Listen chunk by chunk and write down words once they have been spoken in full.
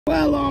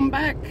Well, I'm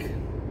back.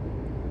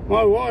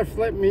 My wife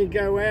let me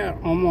go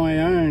out on my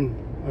own.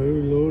 Oh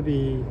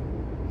lordy.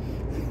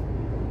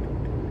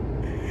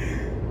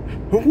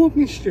 What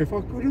mischief I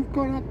could have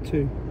got up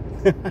to.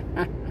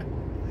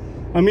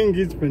 I'm in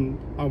Gisborne.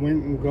 I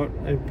went and got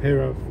a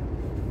pair of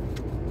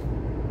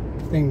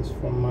things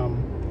from Mum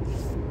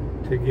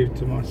to give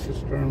to my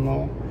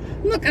sister-in-law.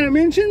 I'm not going to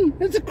mention,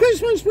 it's a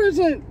Christmas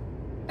present.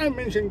 Don't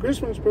mention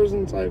Christmas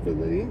presents over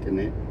the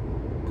internet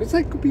because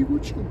they could be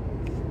watching.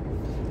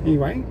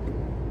 Anyway,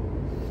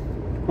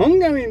 I'm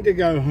going to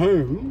go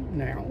home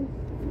now.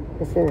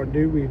 Before I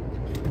do, we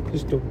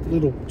just a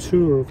little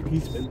tour of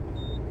Gisborne.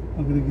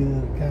 I'm going to get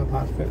to the car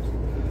park first.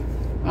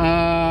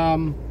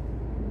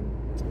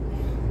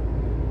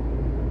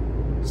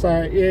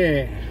 So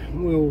yeah,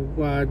 we'll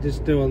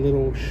just do a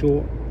little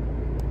short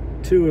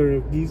tour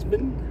of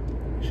Gisborne,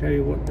 show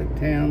you what the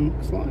town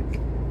looks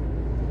like.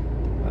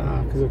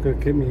 Because I've got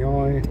to keep my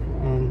eye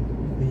on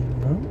the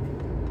road,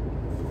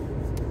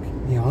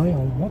 keep my eye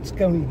on what's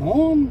going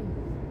on.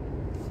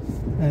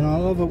 And I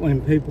love it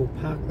when people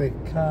park their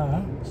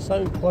car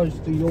so close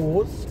to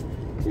yours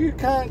you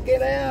can't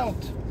get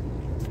out.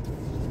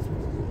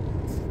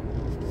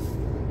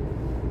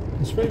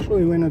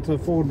 Especially when it's a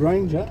Ford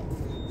Ranger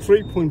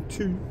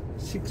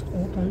 3.26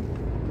 auto.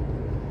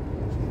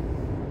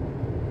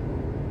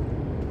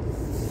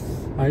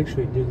 I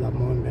actually do love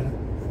mine better.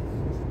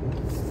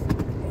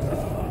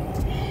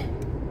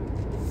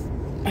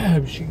 I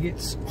hope she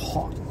gets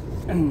hot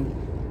and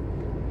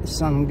the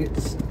sun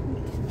gets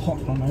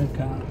hot on her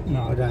car.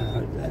 No, I don't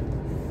hope that.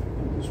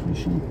 I'm just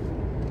wishing.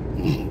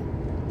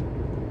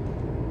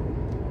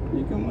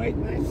 You can wait,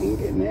 mate. I'm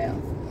getting out.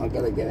 I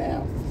gotta get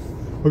out.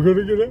 I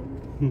gotta get out.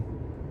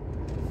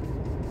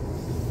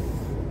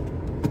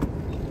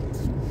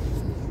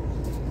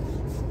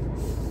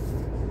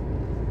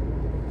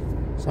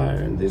 So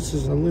this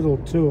is a little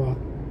tour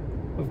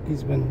of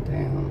Gisborne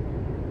town,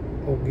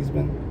 or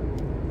Gisborne.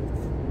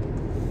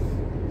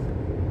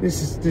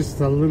 This is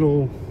just a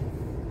little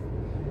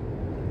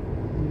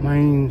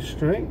main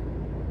street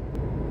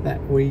that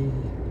we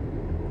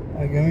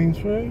are going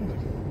through.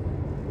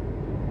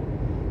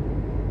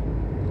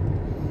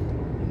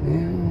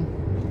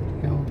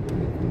 Now,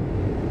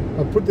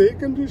 I put the air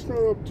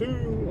conditioner up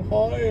too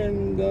high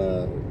and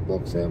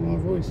blocks out my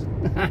voice.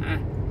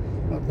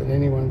 Not that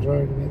anyone's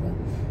worried about that.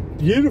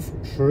 Beautiful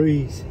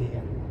trees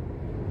here.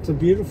 It's a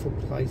beautiful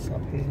place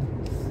up here.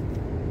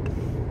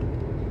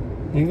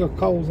 And you've got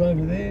Coles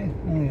over there,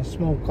 only a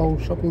small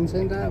Coles shopping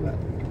centre, but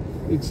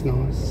it's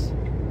nice.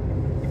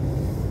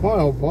 My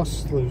old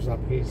boss lives up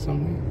here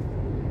somewhere.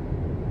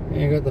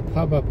 And you've got the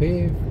pub up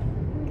here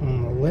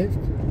on the left.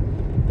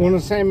 Want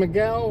to say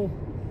Miguel?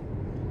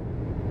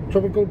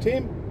 Tropical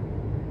Tim?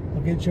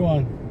 I'll get you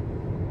on.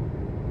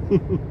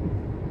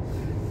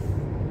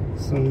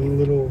 Some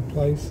little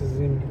places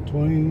in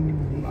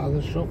between,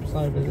 other shops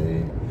over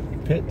there,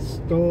 pet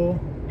store,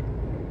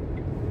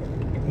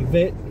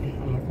 vet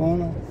on the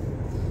corner.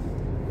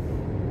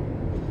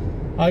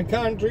 I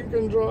can't drink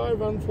and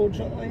drive,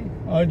 unfortunately.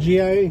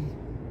 IGA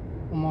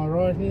on my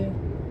right here.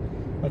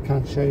 I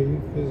can't show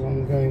you because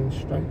I'm going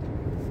straight.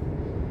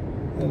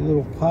 A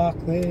little park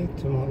there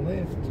to my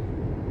left.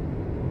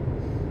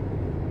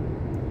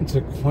 It's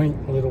a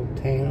quaint little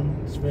town.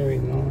 It's very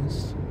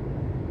nice.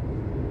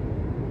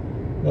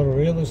 A lot of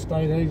real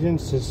estate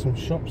agents. There's some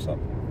shops up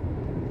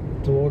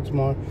towards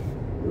my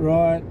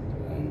right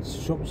and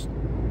shops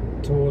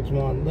towards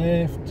my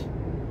left.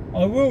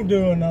 I will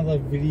do another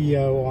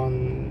video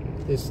on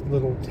this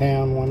little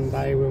town one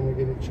day when we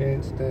get a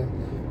chance to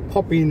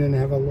pop in and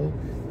have a look.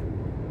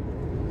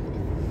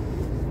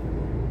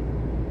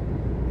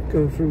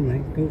 Go through,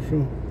 mate, go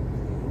through.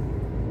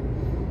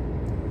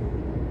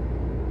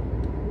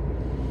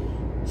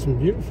 Some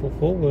beautiful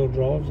four-wheel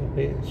drives up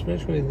here,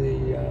 especially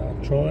the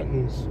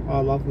Tritons. I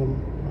love them.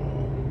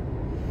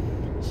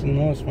 It's a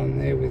nice one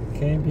there with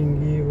camping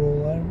gear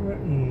all over it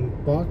and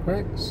bike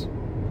racks.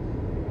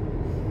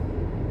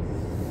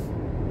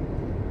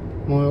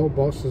 My old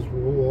boss's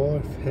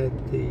wife had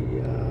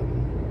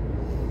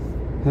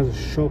had a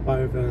shop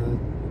over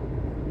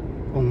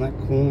on that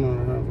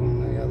corner over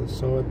on the other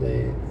side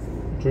there,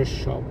 dress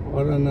shop.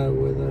 I don't know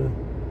whether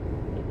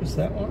it was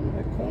that one,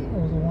 that corner,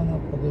 or the one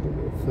up a little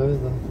bit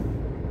further.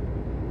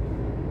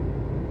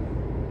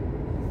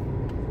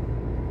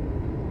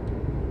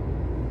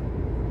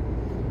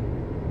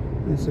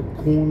 There's a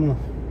corner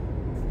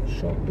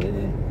shop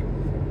there.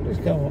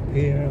 Just go up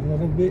here a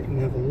little bit and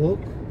have a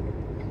look.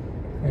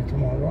 Go to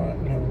my right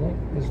and have a look.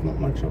 There's not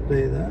much up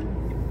there though.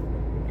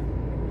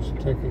 Just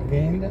take a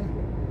gander.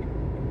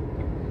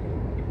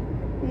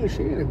 Oh,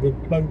 she had a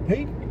good bow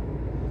peep.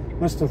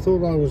 Must have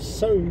thought I was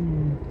so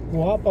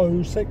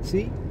guapo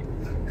sexy.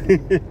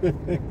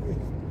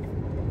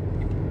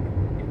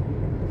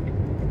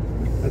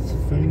 That's the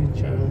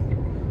furniture.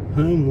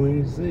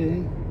 Homewares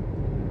there.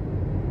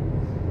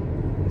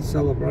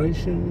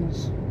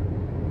 Celebrations,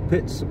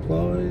 pet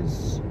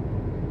supplies,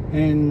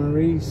 Anne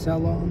Marie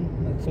salon,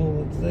 that's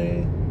all that's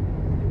there.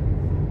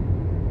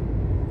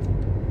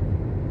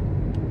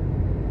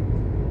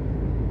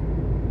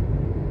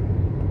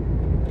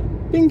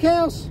 Pink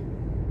house.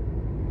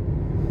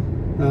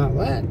 Now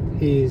that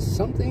is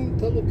something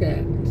to look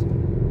at.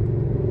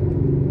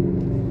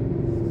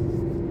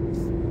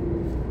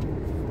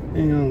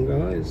 Hang on,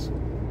 guys.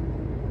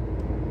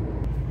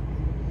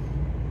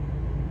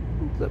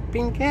 The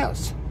pink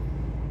house.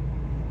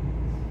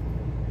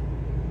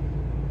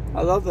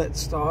 I love that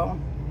style.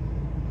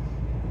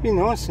 Be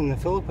nice in the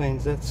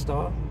Philippines, that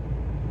style.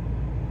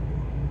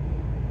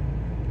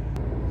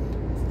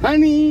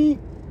 Honey,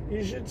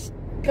 you should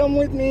come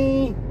with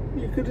me.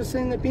 You could have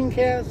seen the pink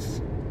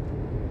house.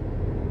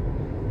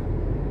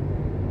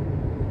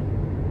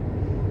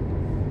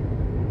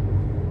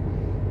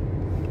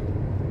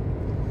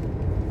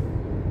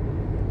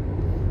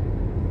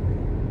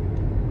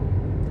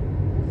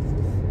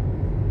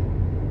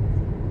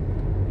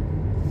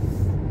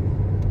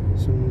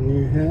 Some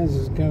new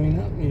houses going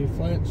up, new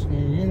flats,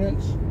 new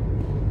units.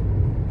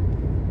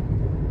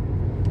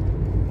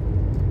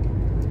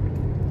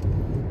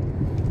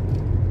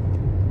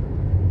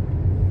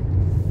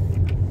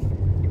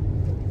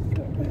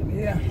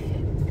 Yeah.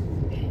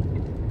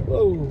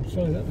 Whoa,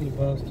 sorry, that was a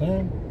fast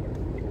turn.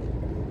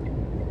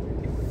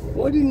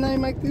 Why didn't they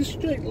make this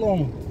street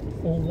long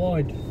or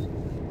wide?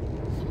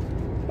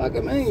 Look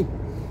at me.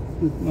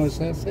 Nice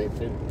house there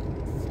too.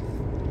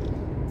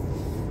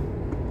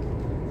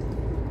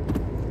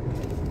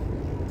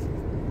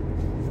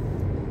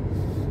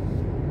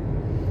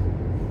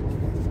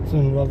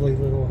 Some lovely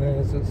little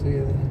houses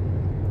here.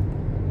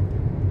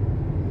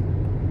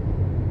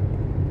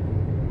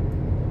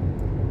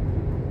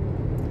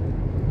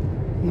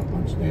 Not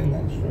much down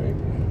that street.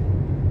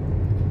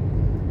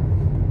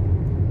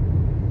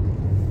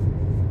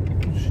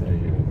 I'll show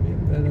you a bit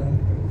better.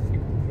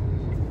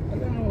 I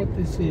don't know what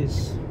this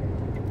is.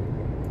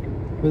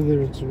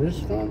 Whether it's a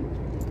restaurant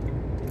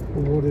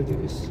or what it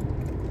is.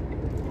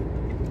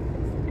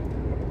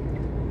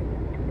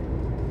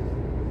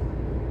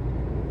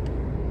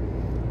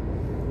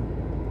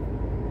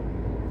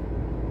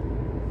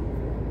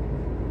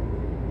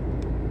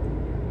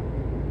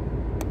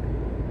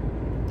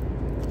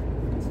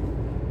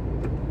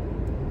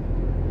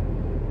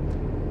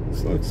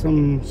 It's like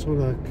some sort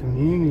of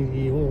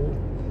community hall,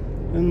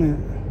 isn't it?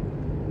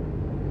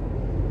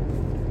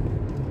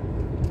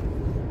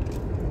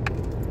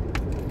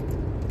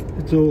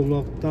 It's all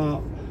locked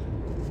up.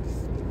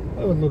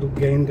 Have a little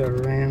gander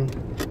around.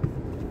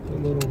 A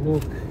little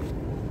look.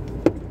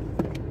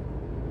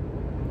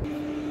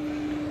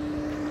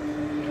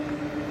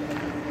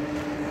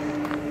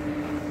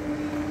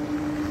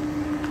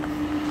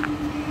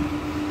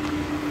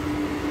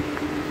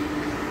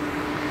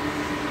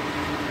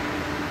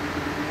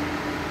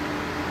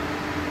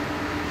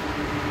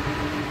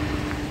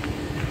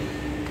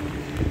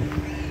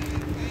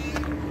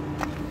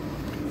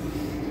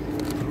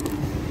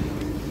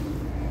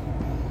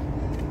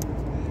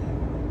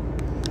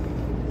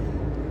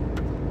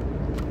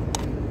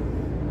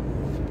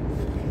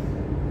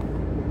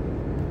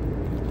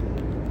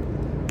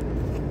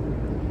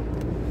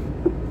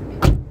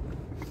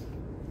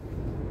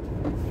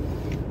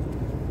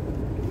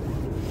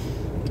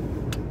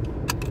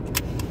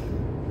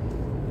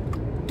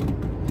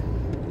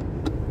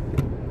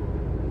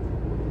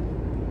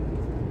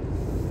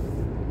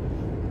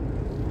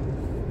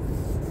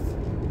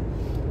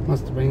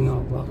 Must have been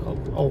like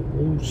an old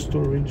wool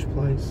storage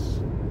place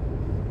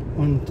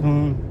one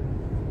time.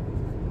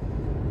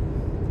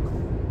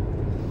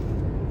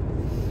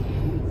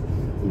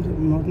 There's a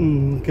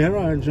modern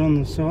garage on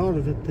the side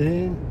of it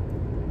there.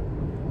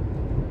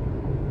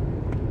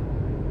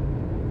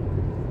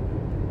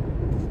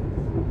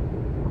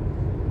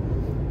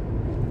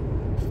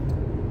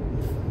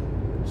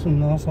 Some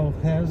nice old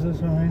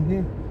houses around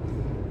here.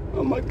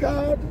 Oh my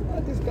god, I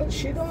just got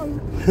shit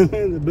on.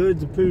 The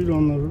birds have pooed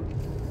on the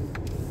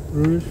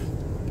roof.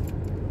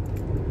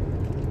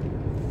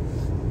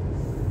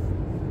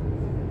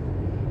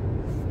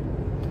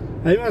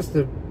 They must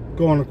have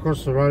gone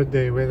across the road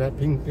there where that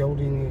pink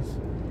building is.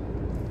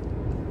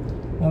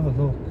 Have a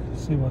look,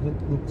 see what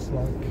it looks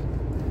like.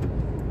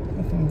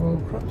 I can go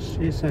across.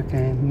 Yes, I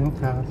can. No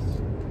cars.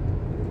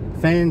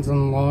 Fans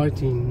and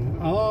lighting.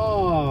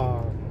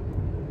 Oh.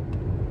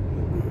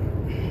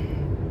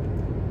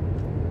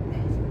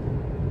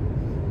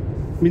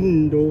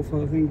 Middendorf,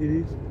 I think it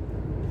is.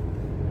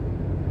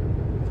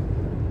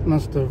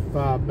 Must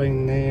have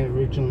been there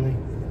originally.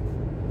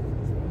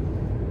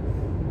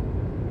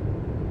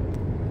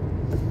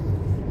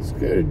 Let's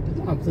go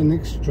up the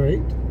next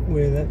street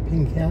where that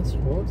pink house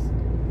was.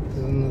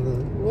 There's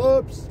another.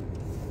 Whoops!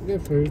 Go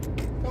through.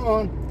 Come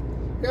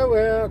on, go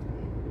out.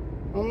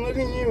 I'm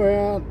letting you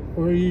out.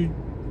 Or are you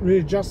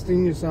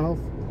readjusting yourself?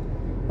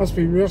 Must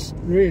be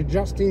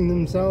readjusting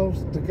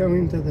themselves to go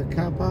into the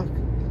car park.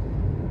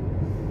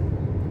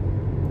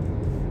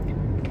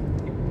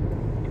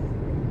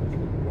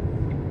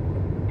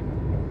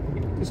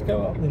 Just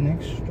go up the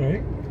next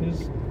street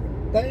because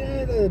they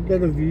had a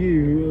better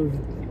view of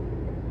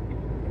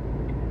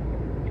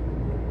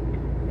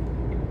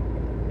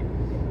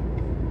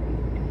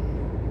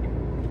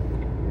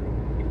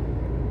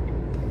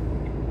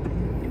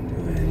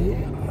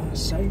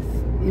safe.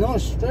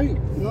 Nice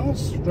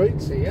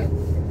streets here.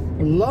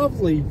 A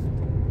lovely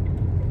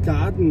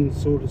garden,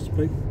 so to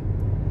speak.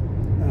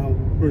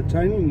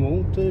 Retaining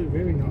wall too,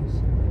 very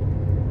nice.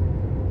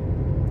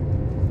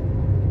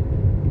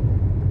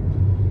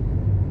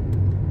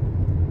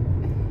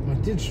 I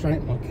did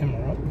straighten my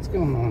camera up. What's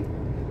going on?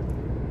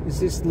 Is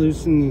this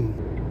loosening?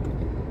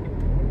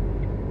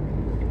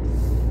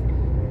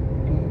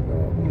 We'll go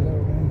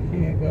around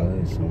here,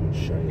 guys. I want to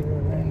show you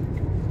around.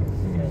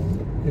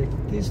 Look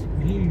at this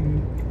view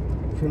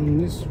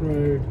from this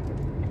road.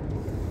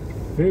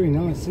 Very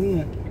nice, isn't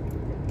it?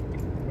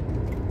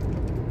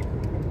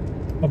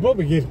 I'll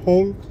probably get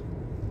honked.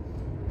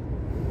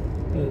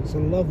 But it's a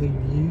lovely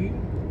view.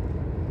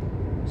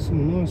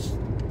 Some nice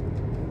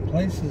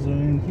places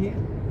around here.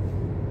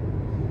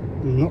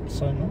 Not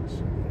so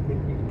nice.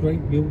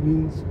 Great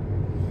buildings.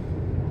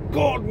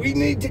 God, we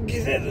need to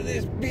get out of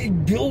this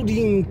big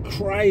building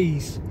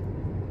craze.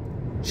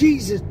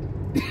 Jesus.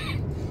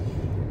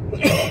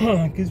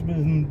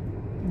 Gisborne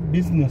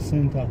Business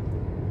Centre.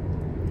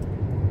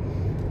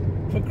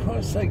 For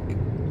Christ's sake,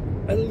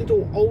 a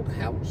little old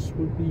house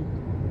would be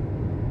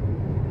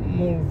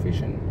more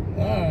efficient.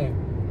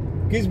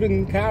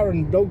 Gisborne car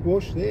and dog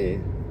wash there.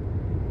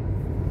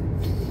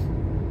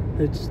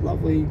 It's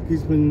lovely.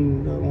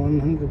 Gisborne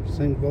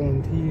 100%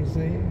 volunteers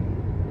there.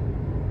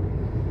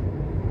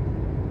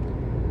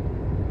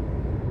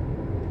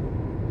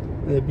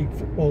 The big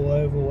football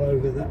oval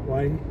over that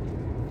way.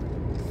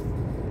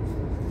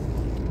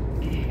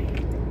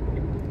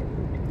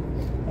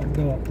 I'll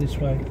go up this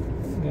way,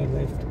 go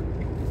left.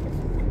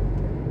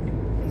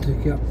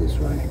 Take you up this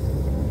way.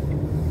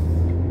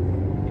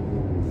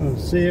 Oh,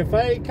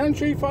 CFA,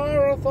 Country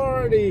Fire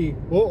Authority.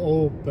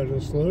 Uh-oh, better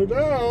slow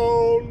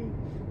down.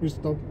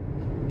 Mr.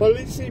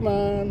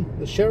 Policeman,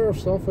 the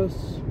Sheriff's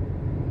Office.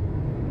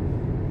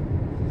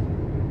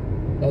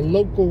 The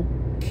local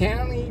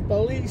county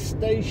police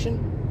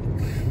station.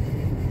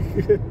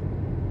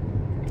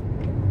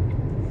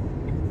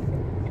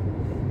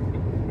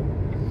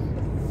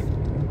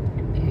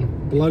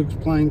 Blokes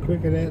playing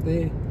cricket out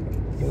there.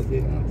 What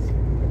the nuts.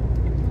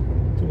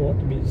 Too hot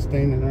to be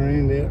standing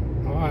around out.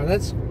 Oh,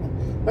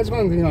 that's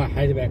one thing I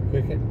hate about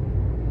cricket.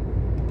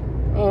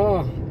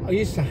 Oh, I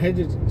used to hate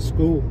it at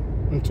school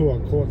until I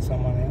caught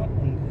someone out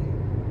one day.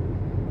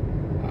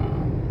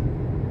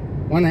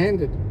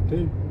 One-handed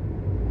too.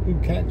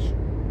 Good catch.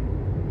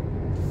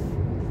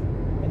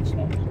 That's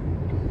nice.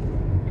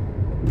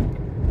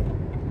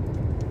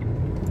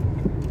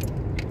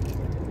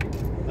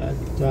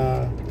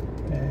 Yeah,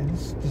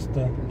 it's just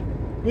a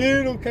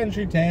little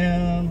country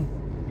town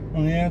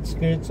on the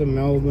outskirts of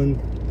Melbourne.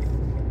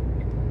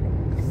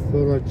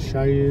 Thought I'd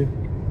show you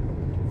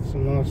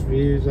some nice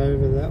views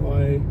over that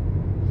way.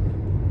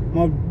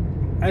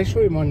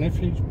 Actually, my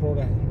nephew's brought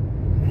a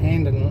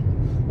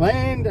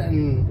land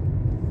and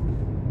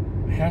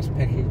house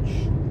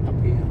package up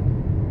here.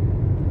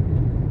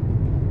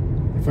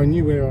 If I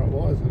knew where it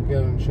was, I'd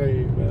go and show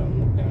you, but I'm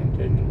not going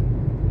to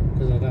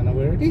because I don't know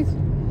where it is.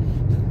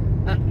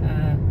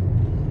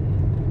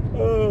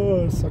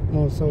 Oh, I sucked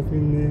myself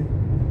in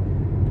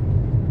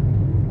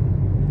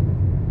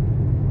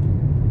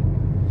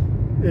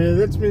there. Yeah,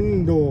 that's been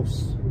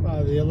endorsed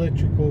by the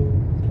electrical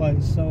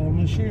place, so I'm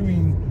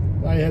assuming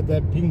they had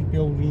that pink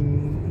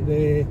building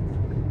there.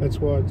 That's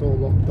why it's all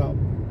locked up.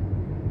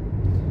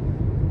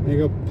 They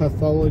got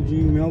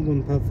pathology,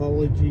 Melbourne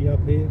pathology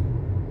up here.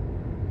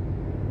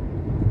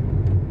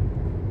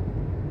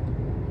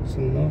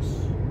 Some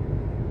nice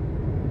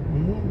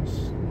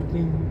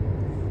looking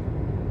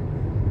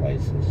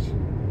places.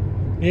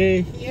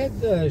 Yeah, he had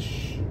the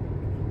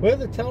where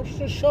the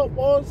Telstra shop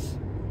was.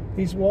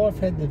 His wife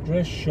had the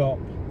dress shop,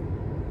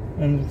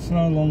 and it's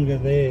no longer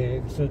there.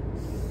 It's a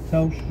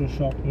Telstra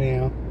shop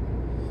now.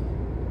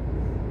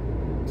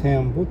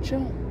 Town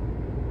butcher.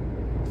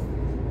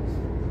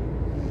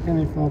 And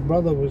if my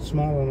brother was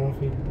smart enough,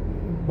 he'd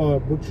buy a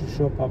butcher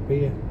shop up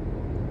here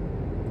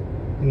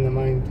in the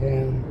main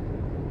town.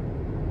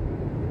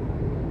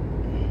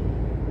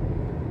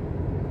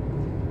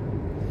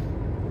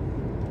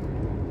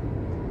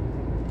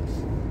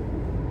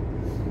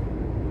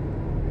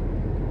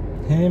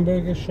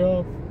 Hamburger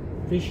shop,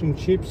 fish and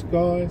chips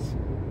guys,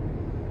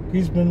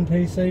 Gisborne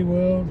PC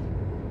World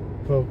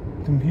for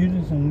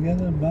computers and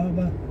gather,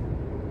 barber,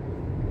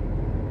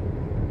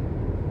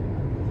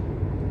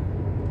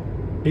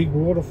 big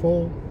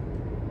waterfall,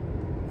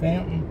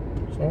 fountain,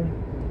 sorry,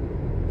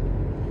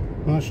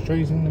 nice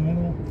trees in the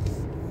middle,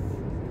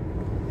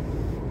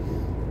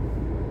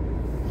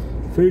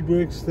 food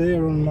works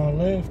there on my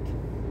left.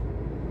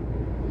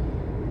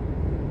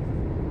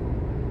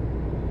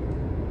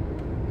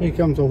 Here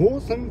comes a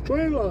horse and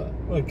trailer.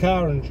 A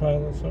car and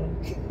trailer, sorry.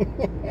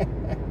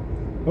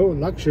 Oh,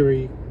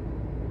 luxury.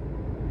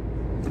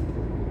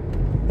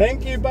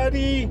 Thank you,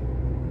 buddy.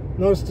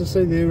 Nice to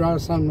see there are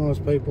some nice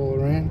people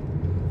around.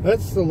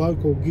 That's the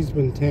local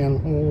Gisborne Town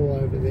Hall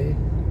over there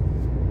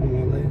on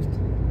my left.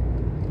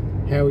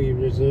 Howie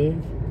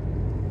Reserve.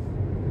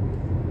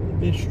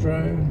 The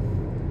bistro.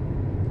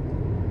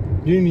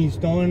 Dooney's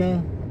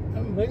Diner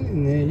haven't been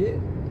in there yet.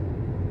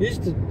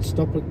 Used to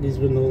stop at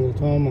Gisborne all the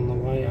time on the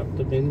way up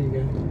to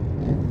Bendigo.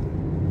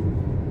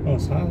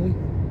 Nice Harley.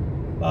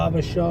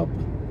 Barber shop.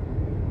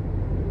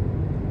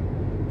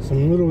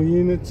 Some little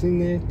units in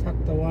there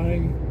tucked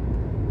away.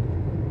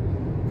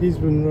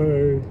 Gisborne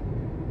Road.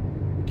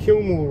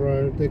 Kilmore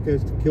Road, that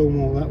goes to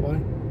Kilmore that way.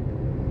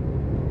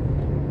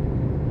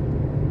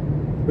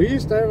 We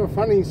used to have a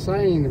funny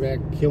saying about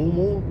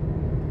Kilmore.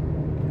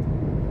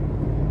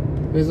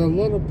 There's a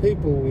lot of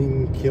people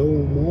in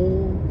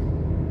Kilmore.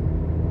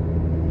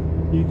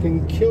 You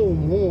can kill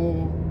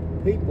more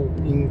people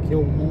in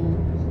Kilmore.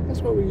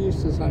 That's what we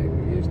used to say.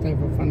 We used to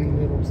have a funny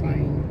little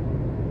saying.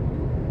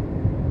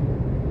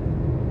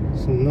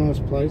 Some nice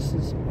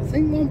places. I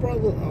think my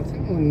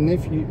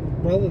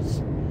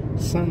brother's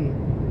son,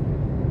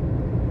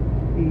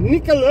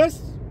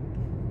 Nicholas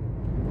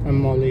and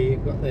Molly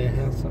got their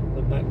house up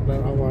the back,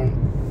 but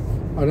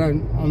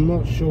I'm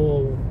not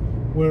sure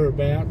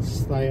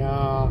whereabouts they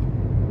are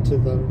to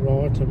the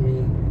right of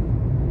me.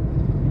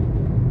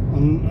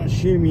 I'm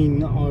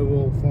assuming I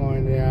will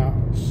find out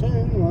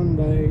soon one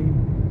day.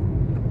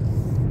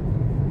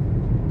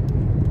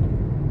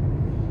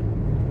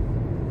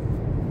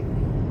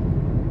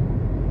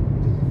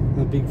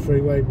 A big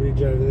freeway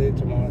bridge over there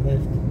to my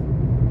left.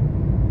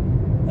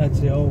 That's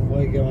the old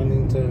way going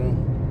into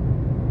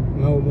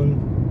Melbourne.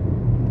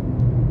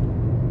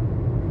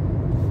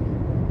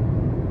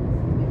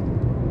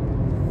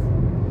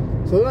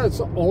 So that's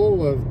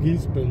all of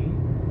Gisborne.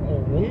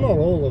 Well, not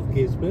all of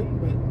Gisborne,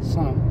 but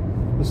some.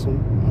 There's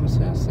some nice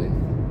house there.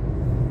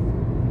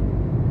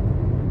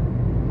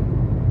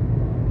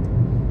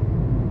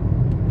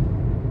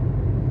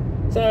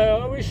 So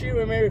I wish you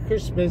a Merry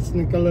Christmas,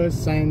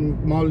 Nicholas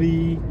and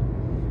Molly,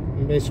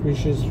 and best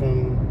wishes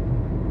from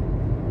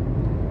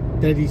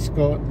Daddy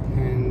Scott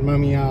and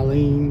Mummy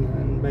Arlene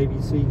and Baby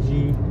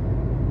CG.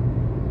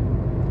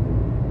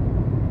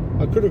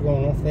 I could have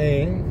gone off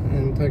there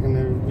and taken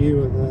a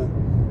view of the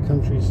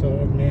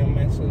countryside now,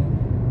 massive.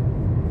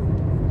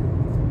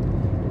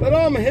 But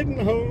I'm heading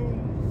home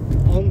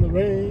on the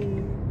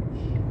range,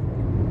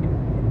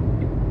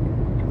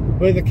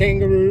 where the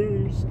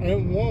kangaroos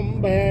and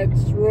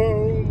wombats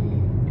roam.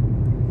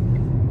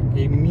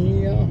 Give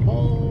me a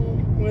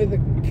home where the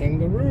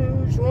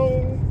kangaroos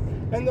roam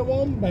and the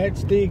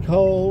wombats dig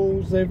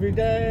holes every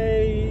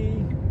day.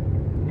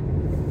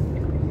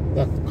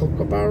 The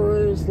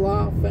kookaburras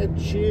laugh at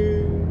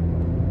you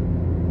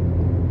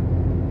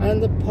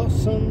and the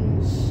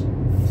possums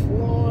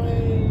fly.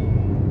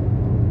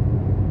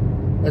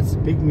 That's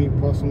the pygmy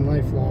possum,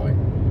 they fly.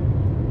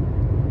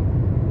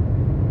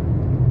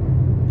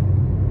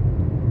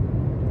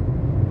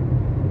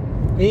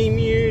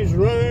 Emus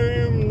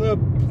roam the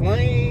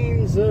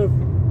plains of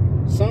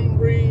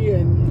Sunbury,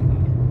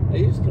 and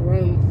they used to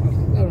roam, I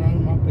think they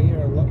roam up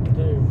here a lot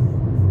too.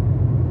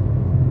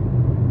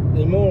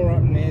 They're more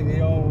up near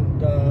the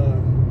old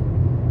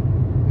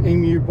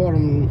Emu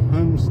Bottom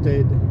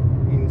homestead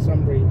in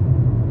Sunbury,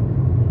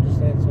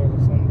 just outside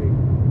of Sunbury.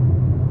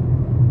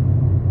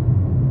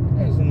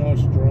 That was a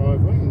nice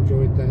drive, I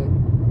enjoyed that.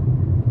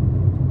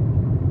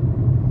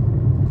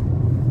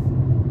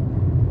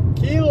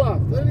 Keilor,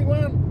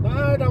 31. No,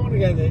 I don't want to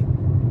go there.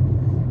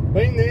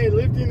 Been there,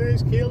 lived in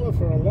East Keilor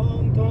for a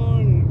long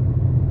time.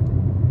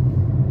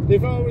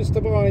 If I was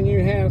to buy a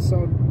new house,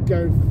 I'd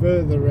go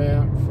further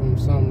out from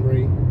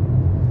Sunbury.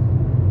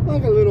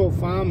 Like a little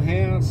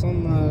farmhouse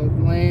on the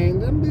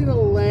land, a bit of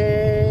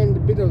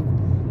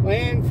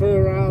land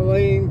for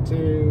Arlene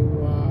to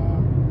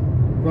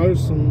grow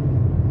some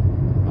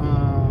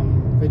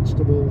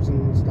vegetables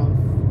and stuff.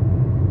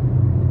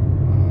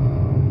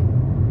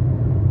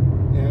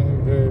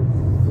 Her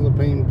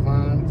Philippine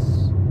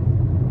plants.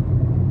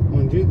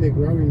 Mind you, they're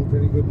growing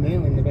pretty good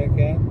now in the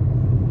backyard.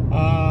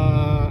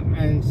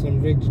 And some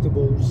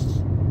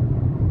vegetables.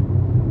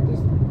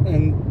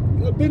 And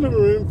a bit of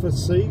room for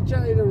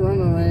CJ to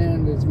run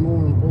around is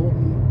more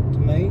important to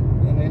me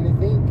than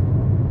anything.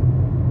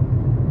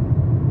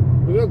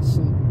 We've got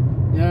some,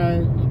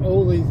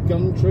 all these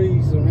gum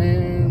trees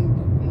around.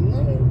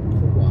 No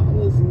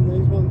koalas in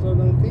these ones, I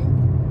don't think.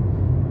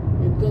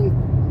 We don't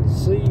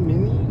see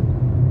many.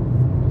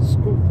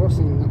 School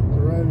crossing up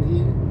the road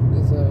here.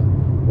 There's a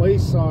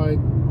wayside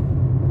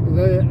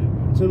there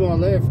to my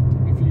left.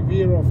 If you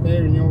veer off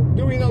there and you're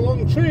doing a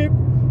long trip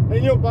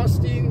and you're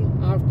busting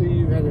after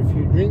you've had a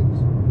few drinks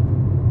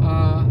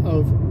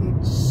of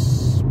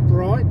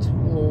Sprite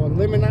or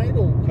lemonade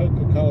or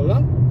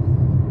Coca-Cola,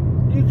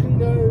 you can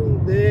go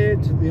there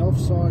to the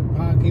offside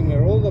parking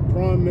where all the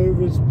prime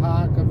movers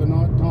park of a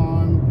night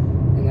time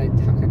and they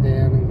tuck it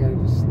down and go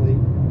to sleep.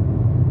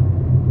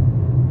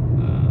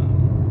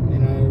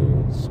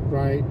 It's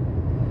great.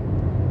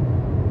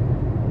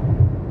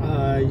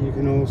 You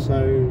can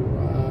also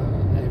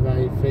have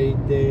a feed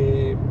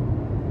there.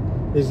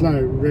 There's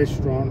no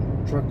restaurant,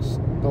 truck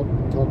stop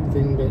type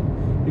thing, but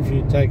if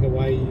you take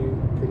away, you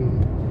can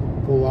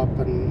pull up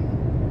and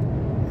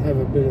have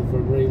a bit of a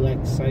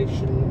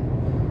relaxation.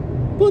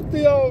 Put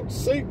the old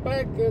seat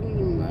back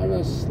and have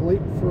a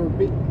sleep for a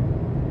bit.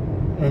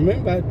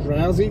 Remember,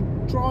 drowsy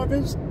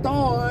drivers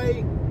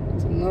die.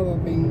 That's another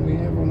thing we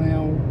have on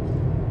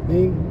our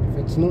thing. If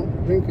it's not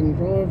drink and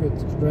drive,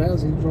 it's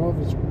drowsy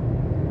drivers.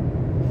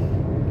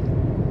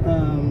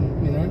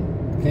 You know,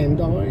 can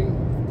die.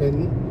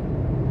 Then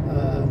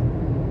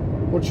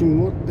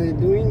watching what they're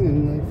doing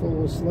and they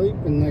fall asleep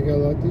and they go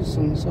like this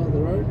on the side of the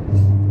road.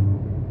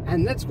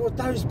 And that's what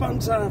those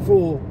bumps are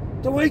for,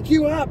 to wake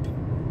you up.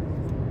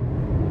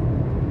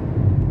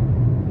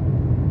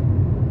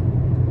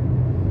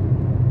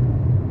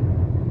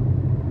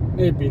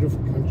 They're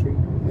beautiful country.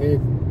 They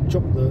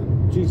chopped the,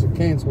 geez, the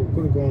council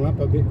could have gone up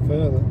a bit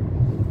further.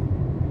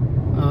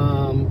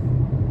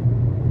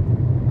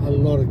 A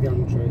lot of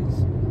gum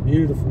trees,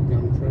 beautiful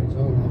gum trees. I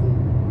love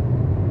them.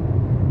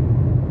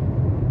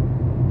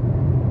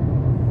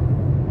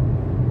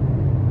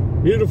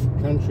 Beautiful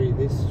country,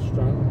 this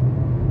Australia.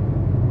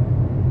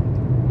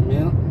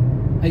 Mount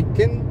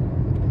Aitken,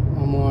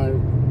 am I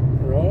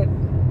right?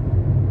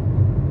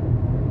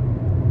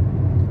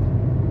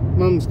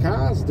 Mum's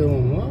car's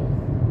doing well.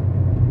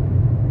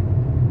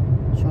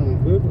 It's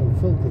running good. I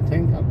filled the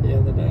tank up the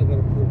other day. I've got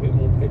to put a bit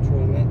more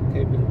petrol in that,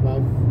 keep it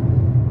above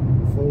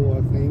full,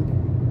 I think.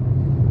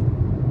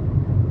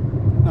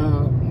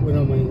 When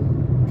I mean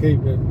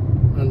keep it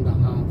under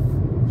half.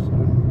 So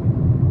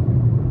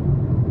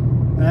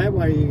that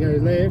way you go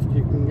left,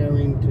 you can go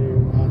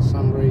into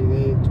Sunbury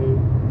there too.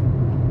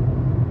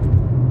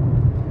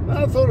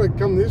 I thought I'd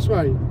come this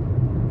way,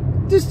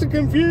 just to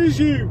confuse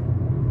you.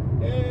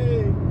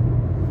 Hey,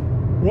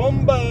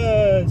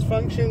 Romba's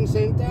Function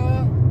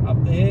Centre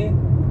up there.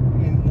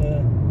 In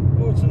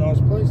oh, it's a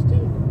nice place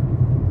too.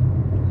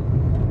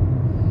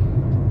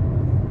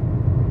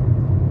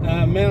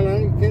 Mount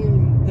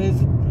Aitken.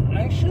 There's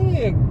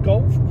actually a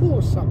golf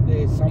course up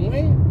there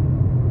somewhere.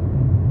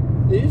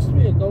 There used to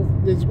be a golf.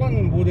 There's one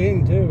in Wood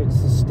End too.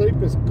 It's the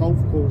steepest golf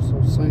course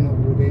I've seen at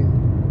Wood End.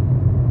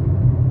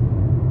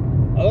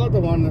 I like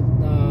the one at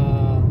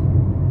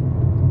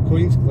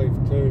Queenscliff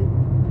too.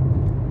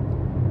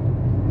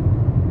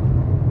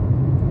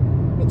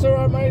 It's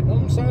alright, mate.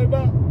 I'm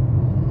sober.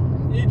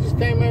 You just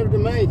came over to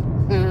me.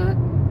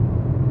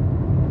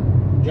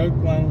 Joke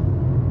one.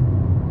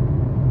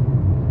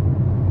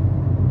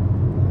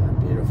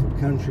 Beautiful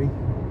country.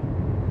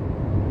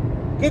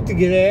 Good to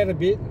get out a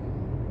bit.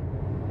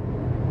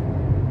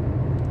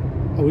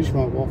 I wish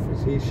my wife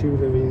was here. She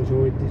would have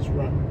enjoyed this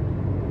run.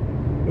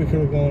 We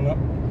could have gone up.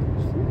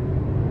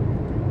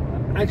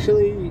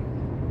 Actually,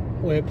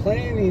 we're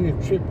planning a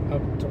trip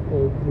up to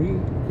Albury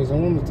because I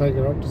want to take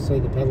her up to see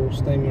the paddle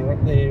steamer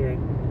up there at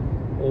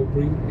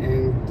Albury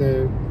and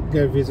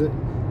go visit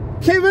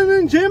Kevin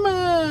and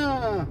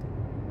Gemma.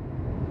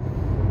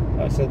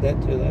 I said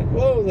that too late.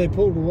 Well, they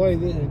pulled away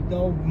the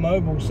old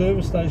mobile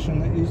service station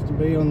that used to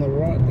be on the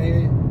right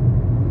there.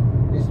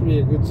 Used to be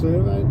a good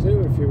survey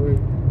too if you were,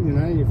 you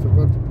know, you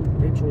forgot to put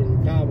petrol in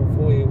the car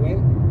before you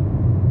went.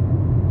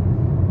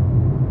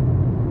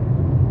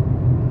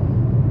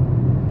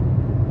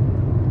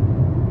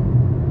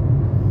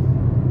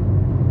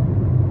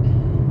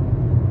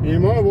 Yeah,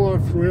 my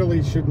wife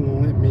really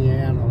shouldn't let me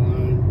out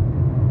alone.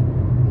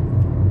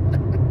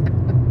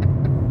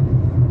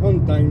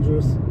 I'm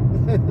dangerous.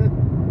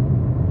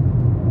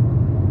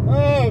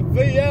 Oh,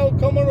 VL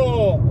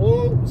Commodore.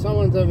 Oh,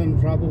 someone's having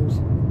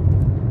troubles.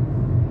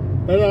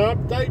 Better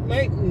update,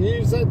 mate, and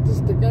use that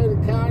just to go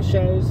to car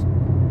shows.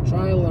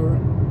 Trailer.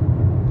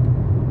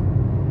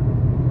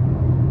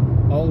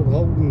 Old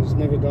Holdens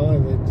never die,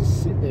 they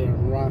just sit there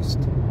and rust.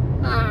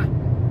 Ah.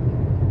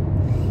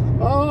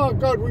 Oh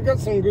God, we got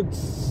some good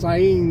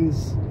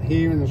sayings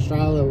here in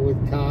Australia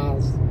with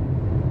cars.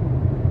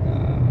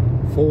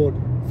 Ford,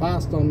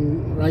 fast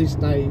on race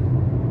day,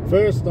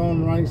 first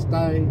on race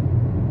day.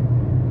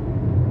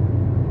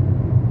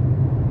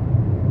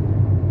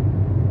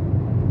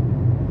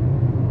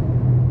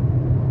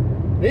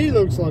 He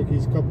looks like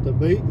he's copped a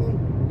beating.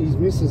 His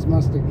missus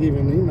must have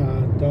given him a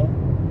hard time.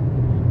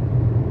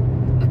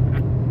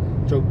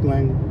 Joke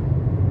lang.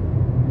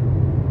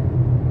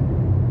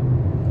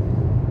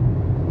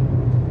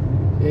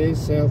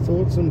 Yes, our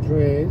thoughts and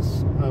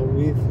prayers are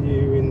with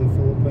you in the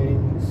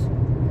Philippines.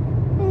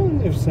 Oh, I've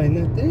never seen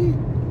that there.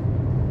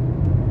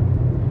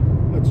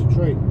 That's a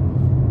tree.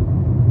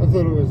 I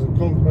thought it was a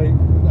concrete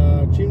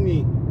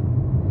chimney.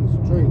 It's a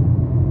tree.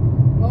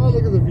 Oh,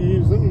 look at the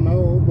views in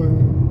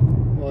Melbourne.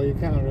 Well, you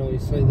can't really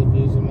see the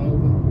views of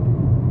Melbourne.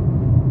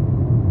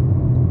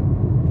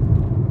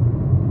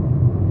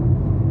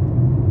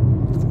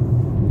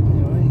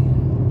 Anyway,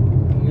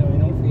 I'm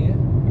going off here.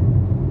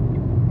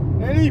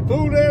 And he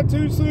pulled out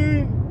too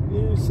soon,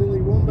 you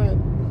silly wombat.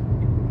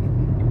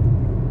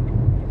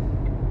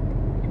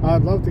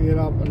 I'd love to get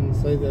up and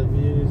see the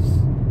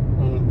views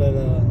on a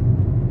better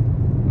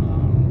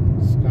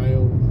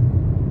scale.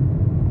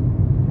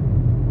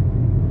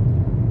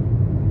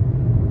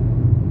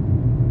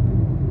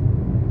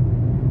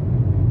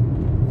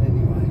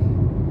 Anyway,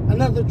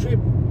 another trip.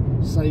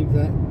 Save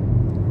that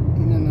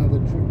in another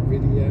trip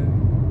video.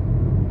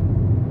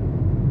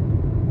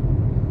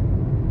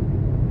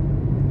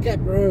 Cat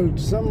Road,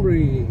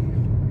 Sunbury,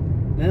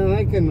 Mount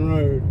Aitken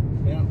Road.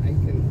 Mount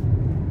Aiken.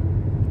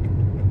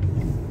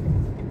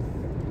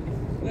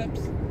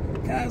 Whoops,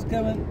 car's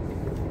coming.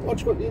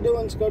 Watch what you're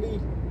doing, Scotty.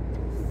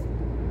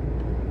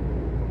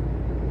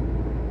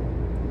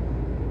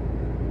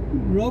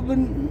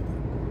 Robin.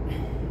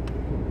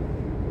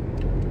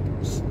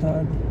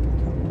 Stud.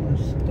 Couple of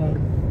stud.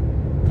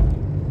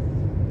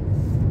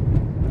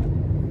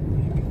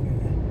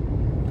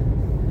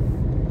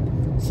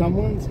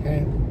 Someone's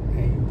had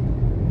a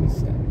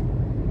mishap.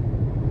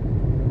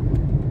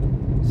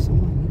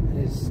 Someone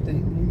is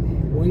standing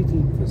there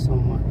waiting for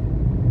someone.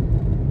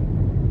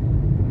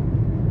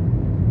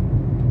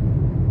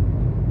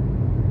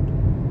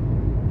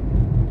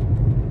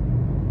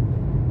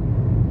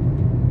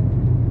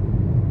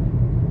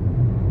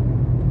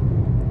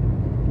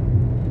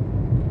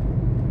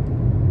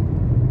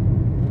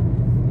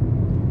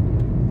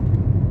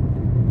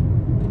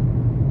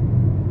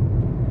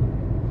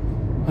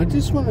 I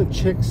just want to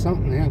check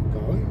something out,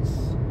 guys.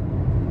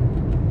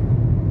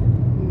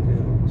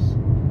 Girls,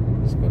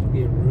 there's got to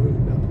be a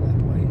road up that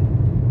way.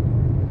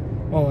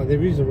 Oh,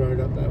 there is a road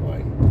up that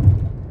way.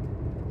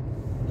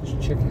 Just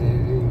checking it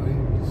out anyway.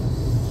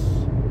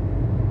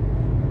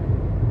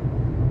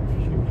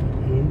 Few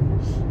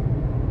homes.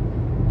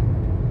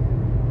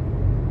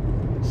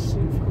 Let's see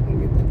if I can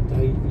get the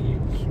day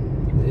views from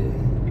there.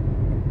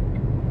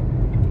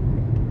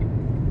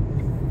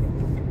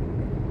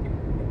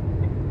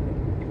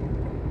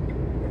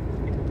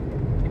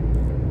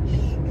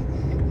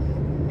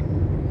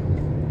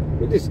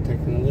 We're just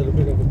taking a little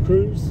bit of a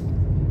cruise.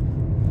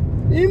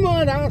 You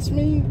might ask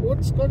me,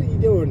 what's Scotty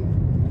doing?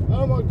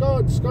 Oh my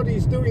God,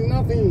 Scotty's doing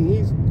nothing.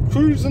 He's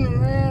cruising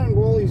around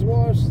while his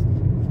wife's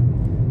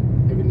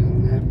having a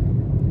nap.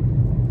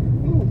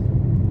 Oh.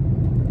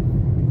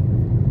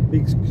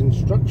 Big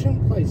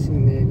construction place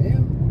in there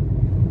now.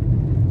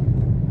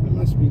 It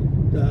must be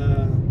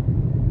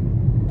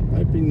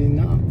opening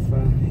up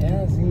for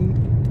housing.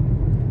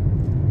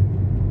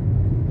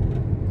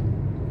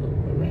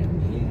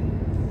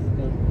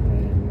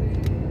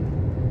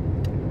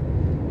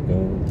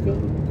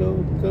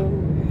 Go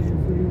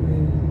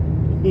everywhere.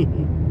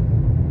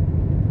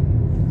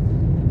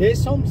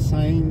 Yes, I'm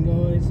saying,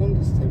 guys, I'm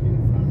just having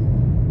fun.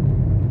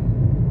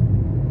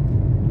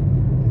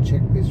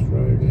 Check this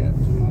road out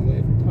to my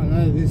left. I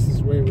know this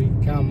is where we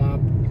come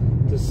up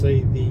to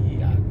see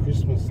the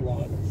Christmas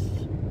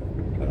lights,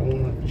 but I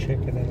want to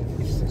check it out if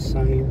it's the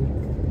same,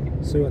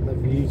 see what the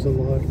views are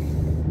like.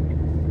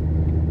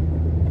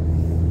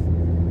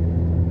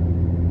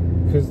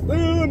 Because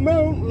the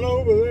mountain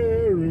over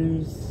there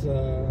is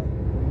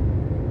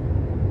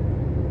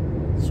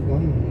this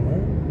one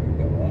road we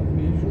go up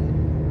usually.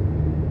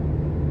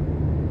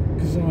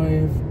 Because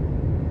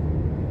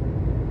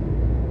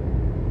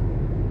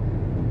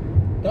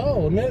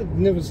I've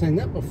never seen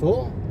that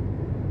before.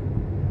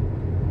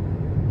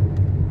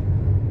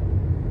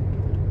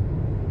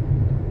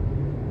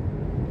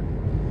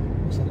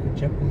 Looks like a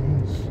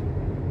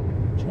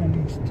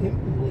Chinese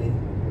temple there.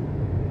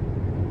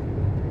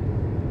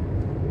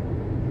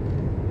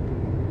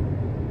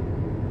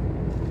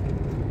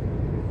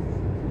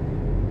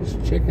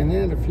 Checking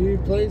out a few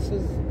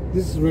places.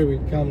 This is where we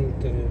come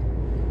to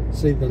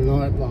see the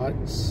night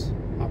lights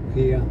up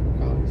here,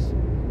 guys.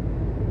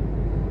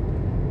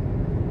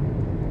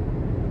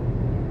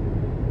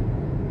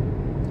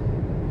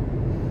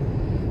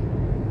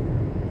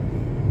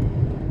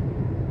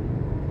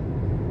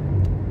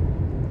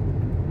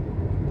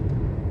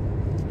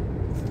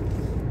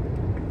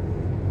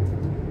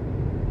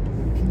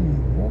 Can you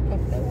walk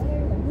up that way?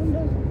 I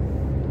wonder.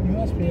 You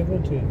must be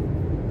able to.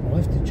 I'll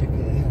have to check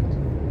it out.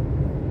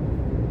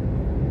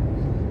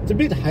 It's a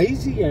bit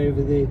hazy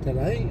over there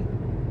today.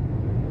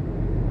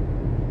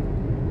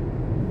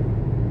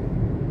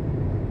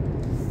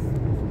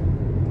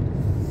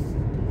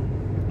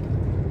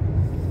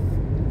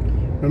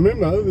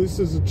 Remember, this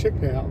is a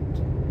checkout.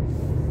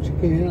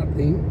 Checking out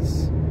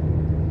things.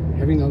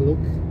 Having a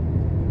look.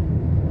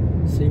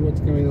 See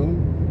what's going on.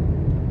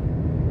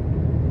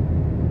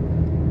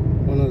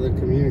 One of the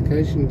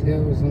communication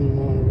towers on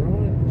my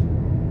right.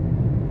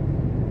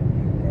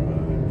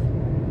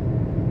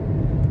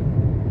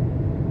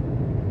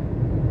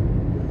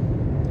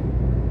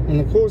 And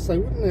of course they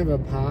wouldn't have a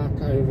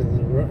park over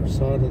the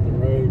side of the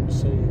road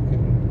so you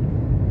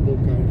can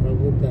look over,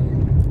 would they?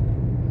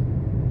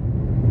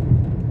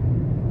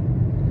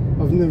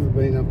 I've never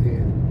been up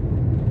here.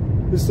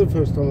 This is the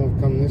first time I've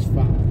come this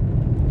far.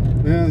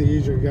 Now they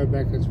usually go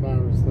back as far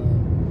as the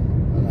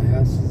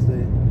houses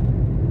there.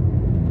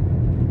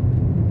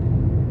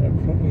 They're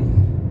probably...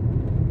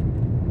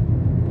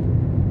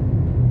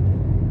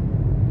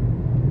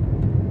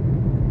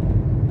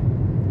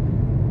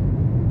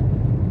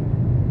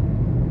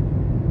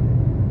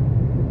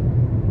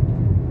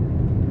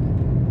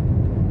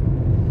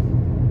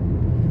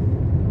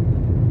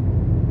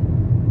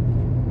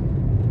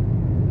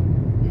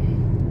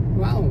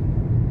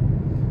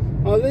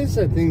 Oh, there's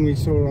that thing we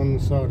saw on the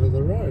side of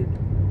the road.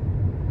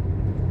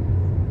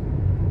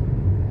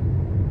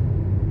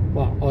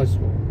 Well, I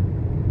saw.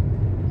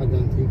 I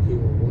don't think you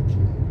were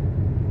watching.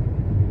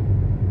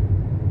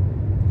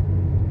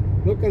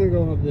 Not going to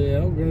go up there.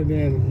 I'll go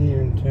down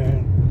here and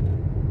turn.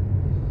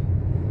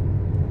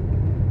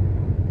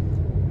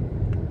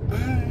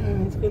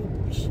 Ah, it's got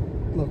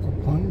like a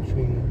pine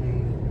tree in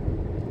here.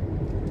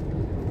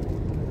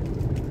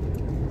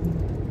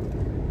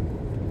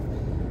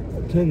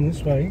 I'll turn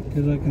this way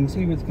because I can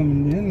see what's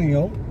coming down the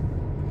hill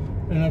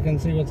and I can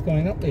see what's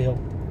going up the hill.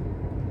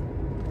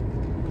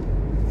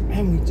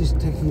 And we're just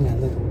taking a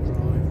little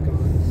drive,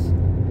 guys.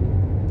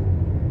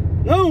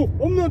 No,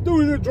 I'm not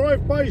doing a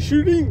drive-by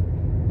shooting.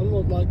 I'm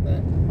not like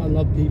that. I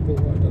love people.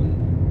 I don't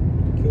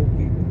kill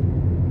people.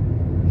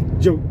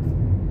 Joke.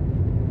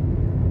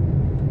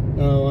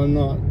 No, I'm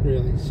not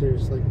really.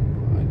 Seriously.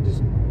 I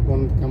just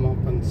wanted to come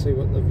up and see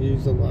what the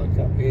views are like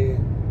up here.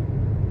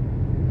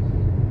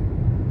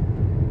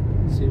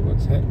 See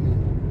what's happening.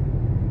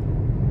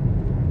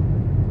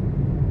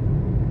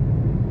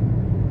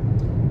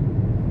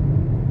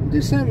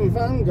 Just having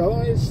fun,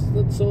 guys.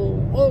 That's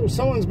all. Oh,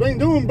 someone's been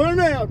doing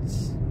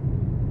burnouts.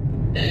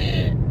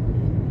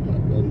 My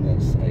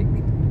goodness sake.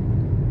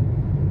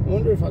 I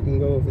wonder if I can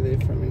go over there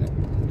for a minute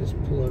and just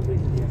pull over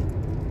here.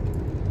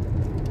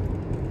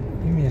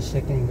 Give me a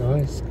second,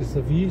 guys, because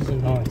the views are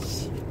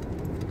nice.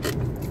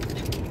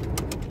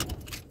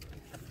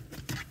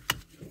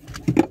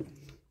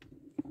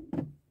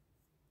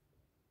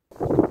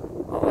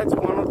 Oh, that's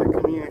one of the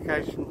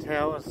communication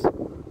towers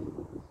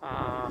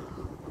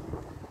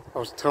I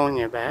was telling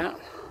you about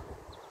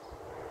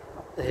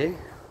up there,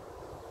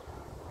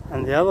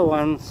 and the other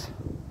ones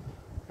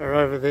are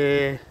over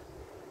there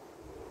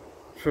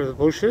through the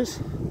bushes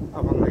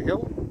up on the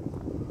hill.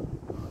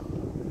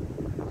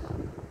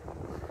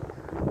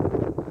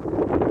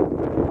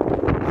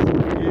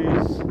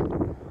 Views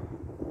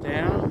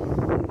down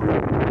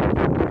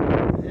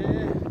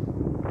there,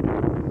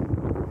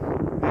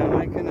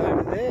 Mount Aiken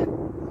over there,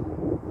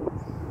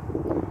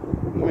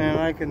 Mount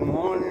Aiken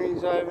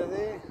wineries over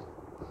there.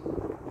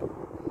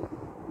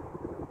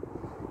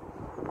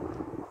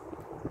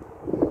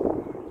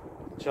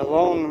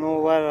 Geelong and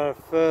all that are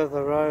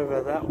further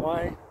over that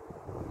way,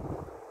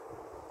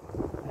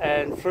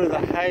 and through the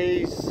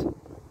haze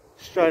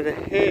straight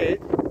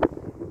ahead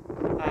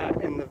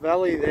in the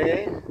valley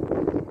there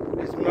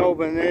is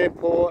Melbourne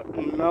Airport,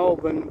 and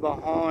Melbourne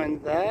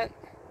behind that.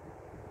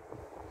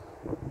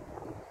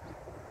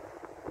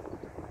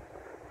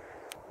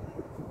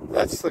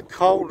 That's the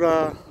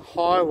colder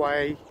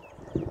highway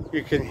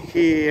you can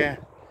hear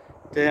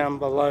down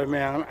below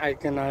Mount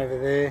Aiken over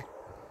there.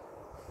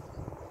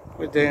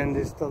 We're down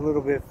just a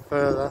little bit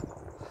further,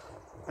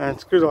 and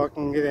it's good I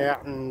can get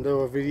out and do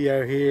a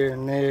video here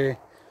and there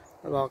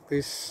like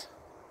this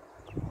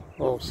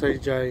while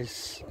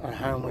CJ's at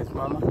home with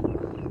Mama.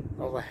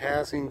 All the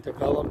housing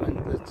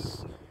development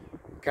that's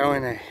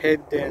going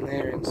ahead down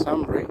there in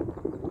Sunbury,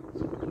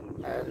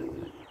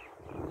 and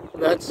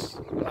that's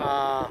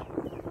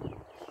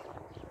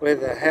where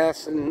the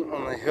house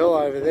on the hill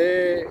over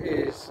there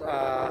is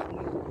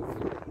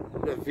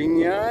the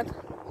vineyard.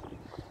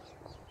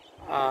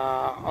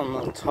 On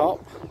the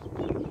top,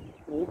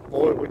 oh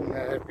boy, wouldn't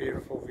that have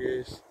beautiful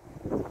views.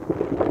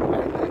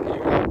 And then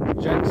you've got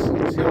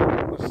Jackson's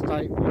Hill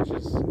Estate, which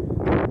is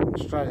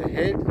straight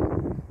ahead.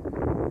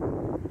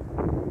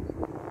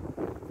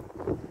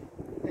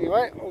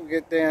 Anyway, we'll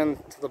get down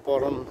to the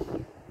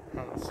bottom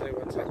and see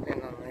what's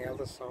happening on the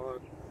other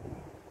side.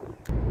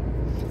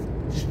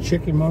 Just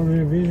checking my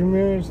rear vision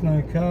mirrors,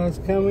 no cars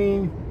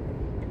coming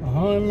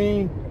behind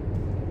me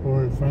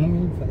or in front of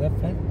me for that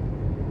fact.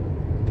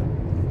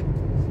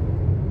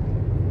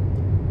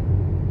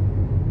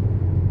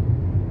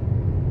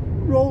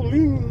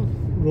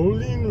 Rolling,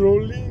 rolling,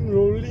 rolling,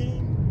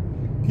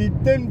 rolling.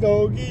 Keep them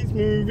doggies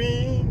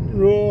moving,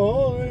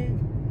 right.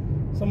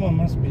 Someone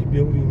must be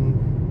building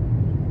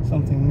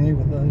something there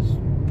with those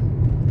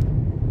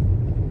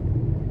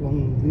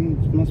long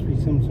things. Must be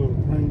some sort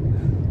of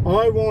plane.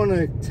 I want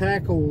to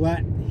tackle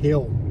that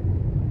hill.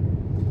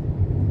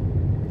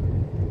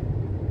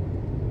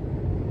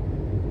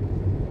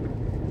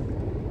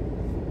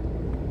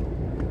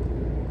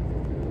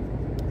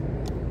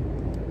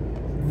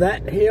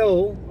 That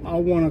hill I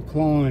want to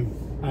climb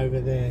over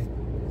there.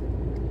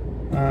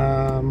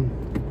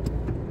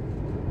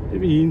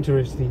 It'd be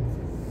interesting.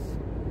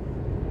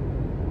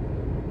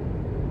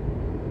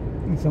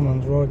 I think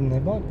someone's riding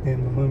their bike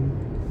down behind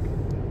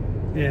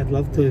me. Yeah, I'd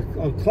love to.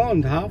 I've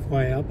climbed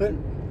halfway up it.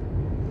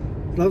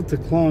 I'd love to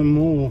climb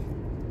more.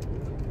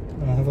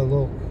 I'll have a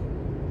look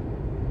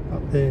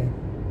up there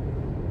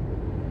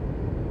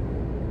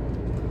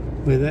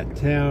where that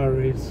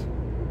tower is.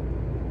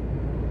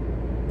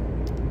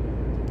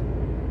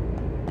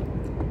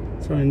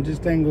 Sorry, I'm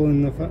just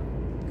angling the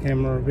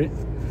camera a bit.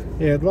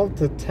 Yeah, I'd love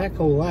to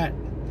tackle that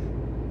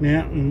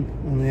mountain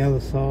on the other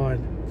side.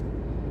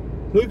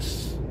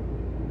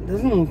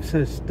 Doesn't look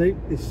so steep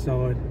this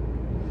side.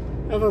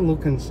 Have a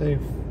look and see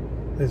if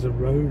there's a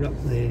road up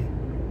there.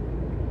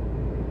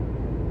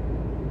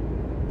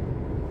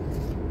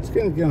 Just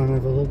going to go and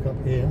have a look up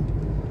here.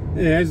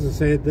 Yeah, as I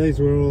said, these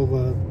were all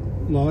the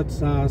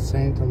lights are,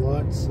 Santa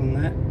lights and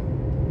that.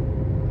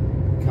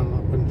 Come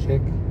up and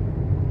check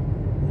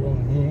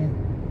along here.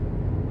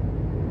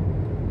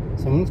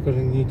 Someone's got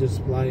a new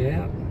display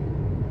out.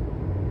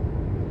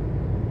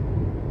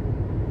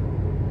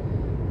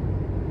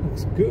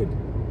 Looks good.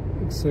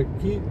 Looks so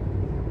cute.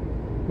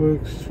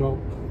 Workshop.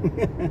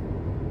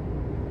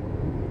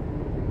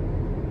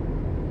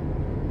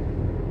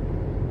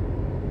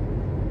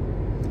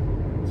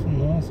 Some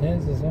nice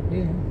houses up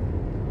here.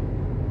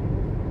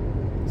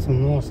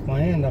 Some nice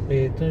land up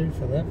here too,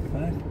 for that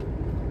fact.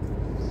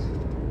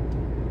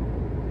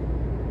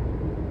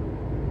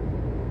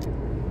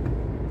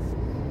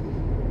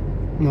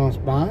 Nice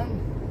barn,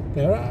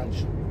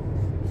 garage,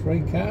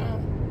 free car.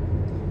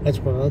 That's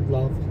what I'd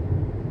love.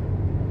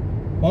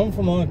 One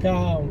for my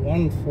car,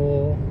 one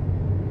for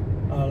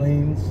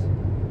Arlene's,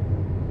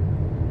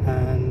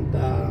 and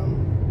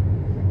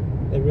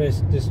the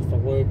rest just for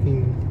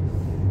working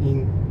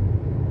in,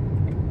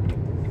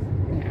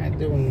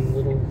 doing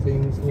little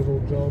things, little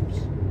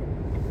jobs.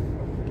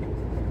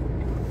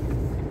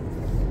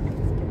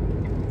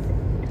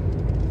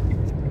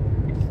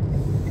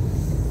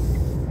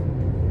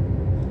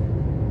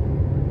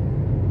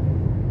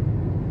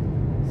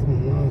 Some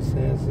nice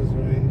houses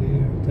around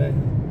here, I'll tell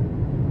you.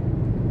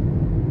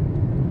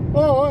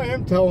 Oh, I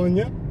am telling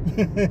you.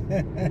 I'll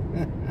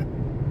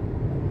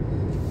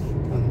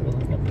have a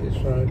look up this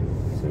road,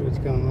 see what's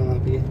going on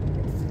up here.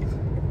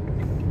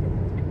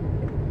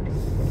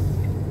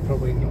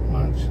 Probably not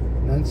much.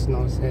 That's a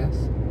nice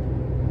house.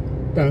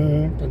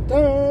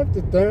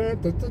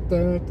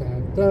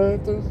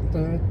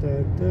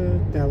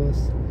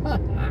 Dallas.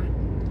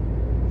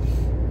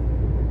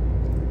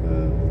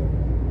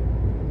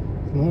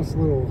 Nice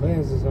little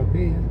houses up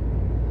here.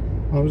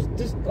 I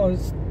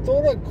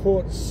thought I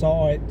caught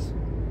sight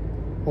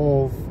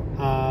of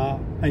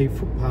a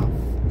footpath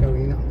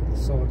going up the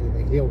side of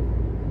the hill.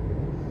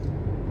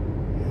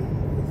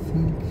 I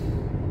think,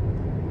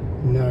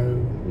 no,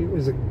 it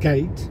was a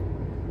gate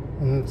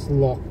and it's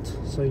locked,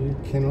 so you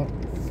cannot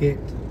get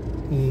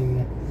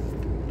in.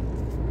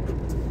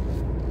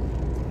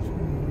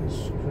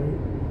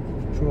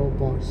 Controlled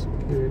by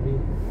security.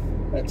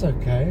 That's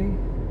okay.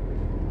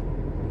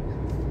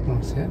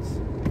 Nice house.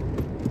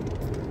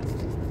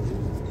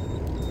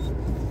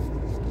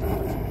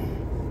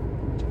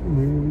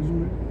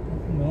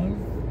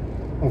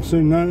 I'll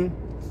soon know.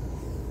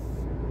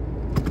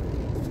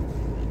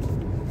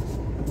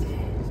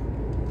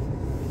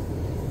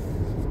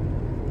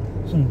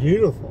 Some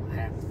beautiful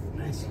houses,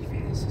 massive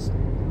houses,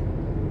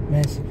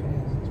 massive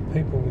houses.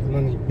 People with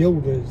money,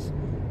 builders,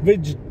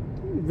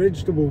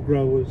 vegetable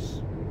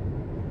growers.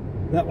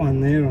 That one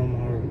there on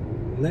my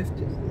left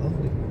is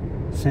lovely,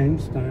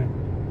 sandstone.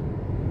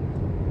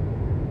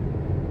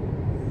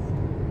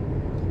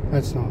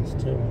 That's nice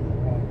too on the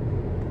right.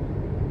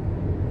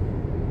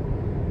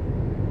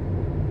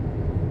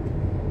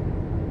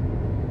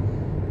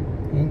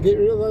 And get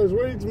rid of those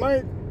weeds,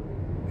 mate.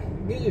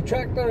 Get your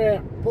tractor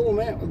out, pull them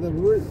out with the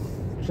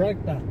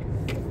tractor.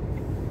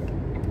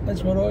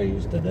 That's what I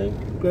used to do.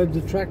 Grab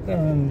the tractor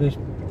and just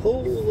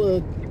pull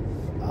the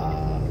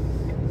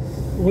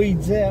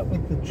weeds out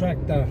with the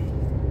tractor,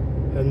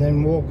 and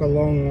then walk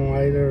along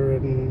later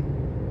and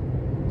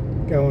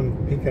go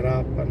and pick it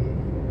up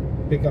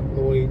and pick up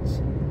the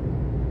weeds.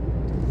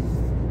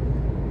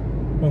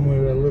 When we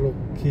were little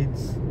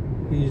kids,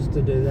 we used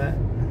to do that.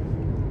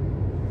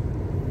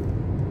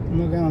 I'm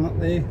not going up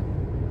there.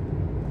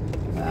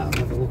 I'll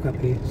have a look up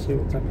here, see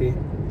what's up here.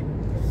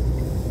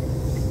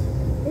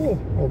 Oh,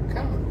 old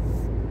car.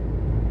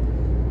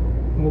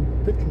 Old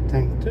petrol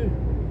tank too.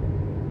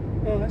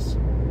 Nice.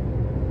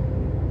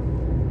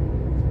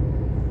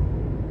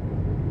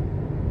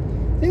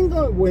 I think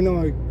when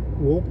I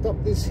walked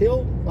up this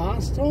hill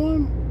last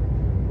time,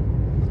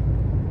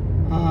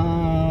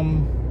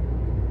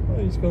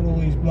 he's got all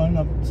these blown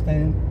up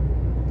stand.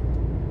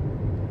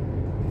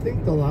 I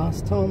think the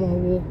last time I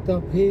walked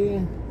up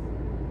here,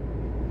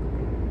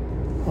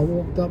 I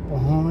walked up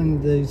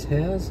behind these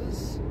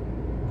houses.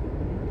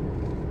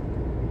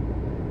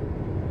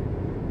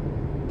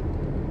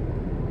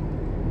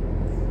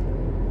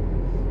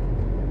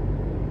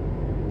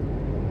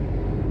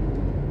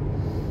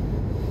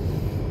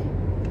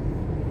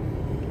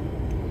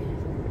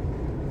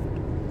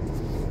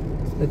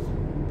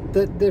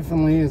 That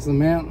definitely is the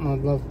mountain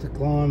I'd love to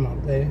climb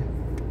up there.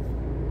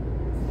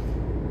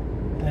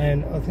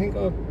 And I think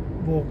I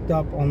walked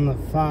up on the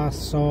far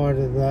side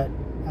of that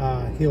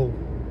hill,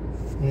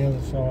 on the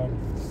other side.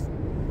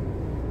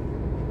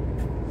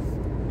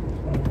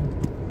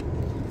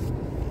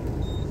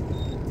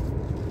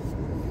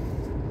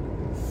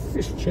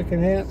 Just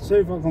checking out, see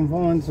if I can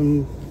find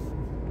some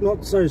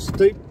not so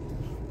steep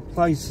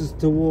places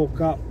to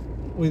walk up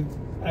with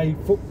a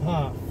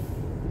footpath,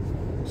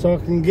 so I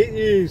can get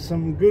you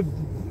some good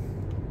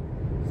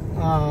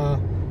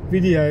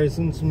videos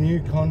and some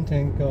new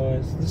content,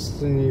 guys. This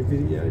is a new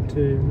video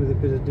too, with a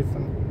bit of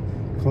different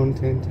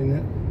content in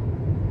it.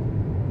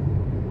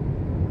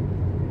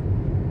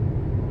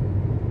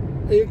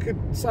 You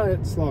could say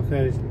it's like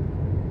a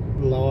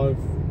live,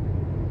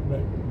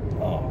 but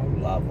oh,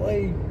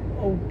 lovely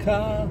old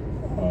car.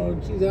 Oh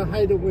geez, I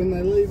hate it when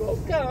they leave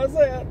old cars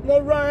out in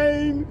the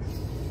rain.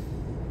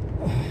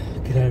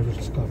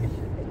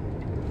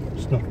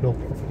 not your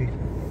property.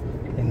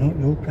 They're not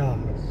your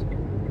cars.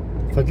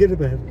 Forget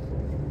about it.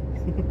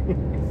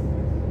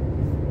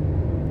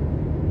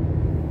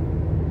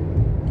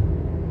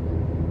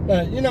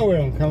 But you know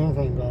where I'm coming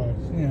from, guys.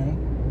 You know,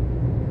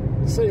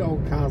 you see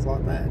old cars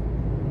like that,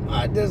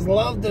 I just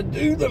love to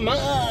do them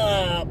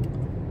up.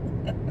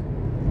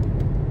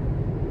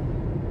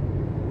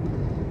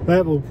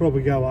 That will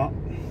probably go up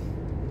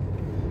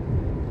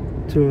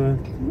to a,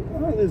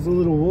 oh, there's a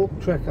little walk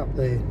track up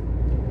there.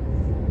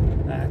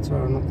 That's why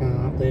I'm not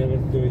going up there. I've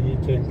got to do a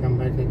U-turn, come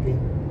back again.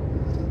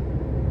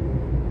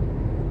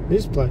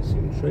 This place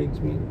intrigues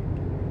me.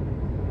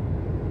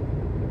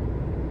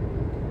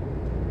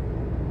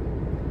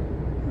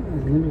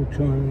 Little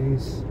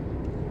Chinese.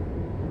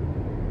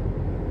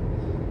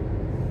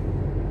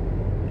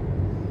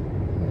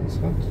 It's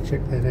hard to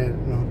check that out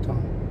at night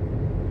time.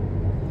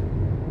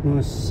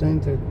 Nice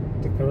Santa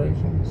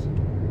decorations.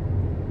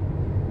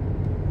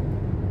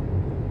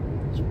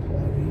 Let's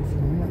play here for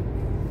a minute.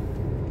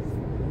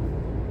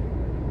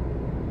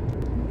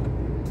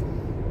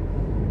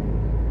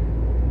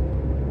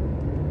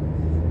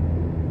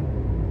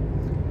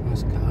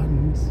 Nice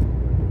gardens.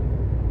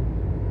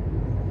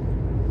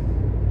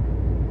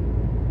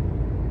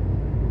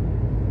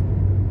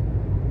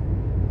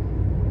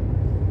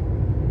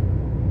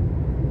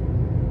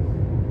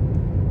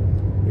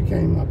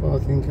 Came up, I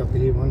think, up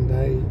here one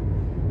day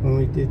when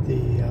we did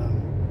the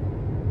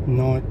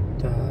night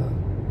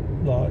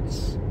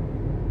lights.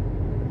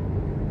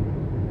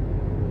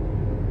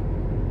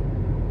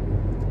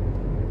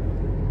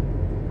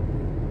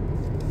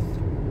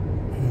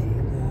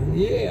 And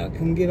yeah, I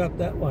can get up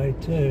that way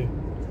too.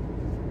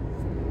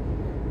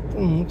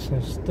 Doesn't look so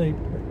steep,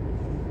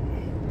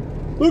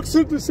 but looks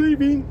so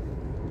deceiving.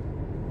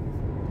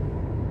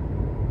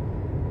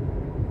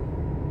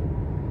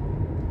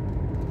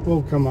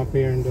 We'll come up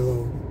here and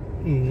do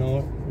a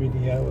night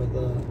video of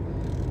the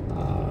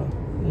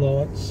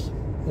lights.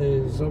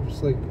 There's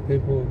obviously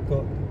people who've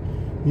got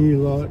new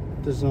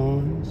light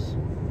designs.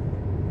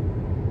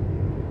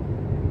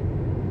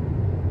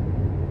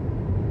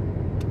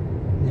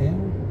 Now,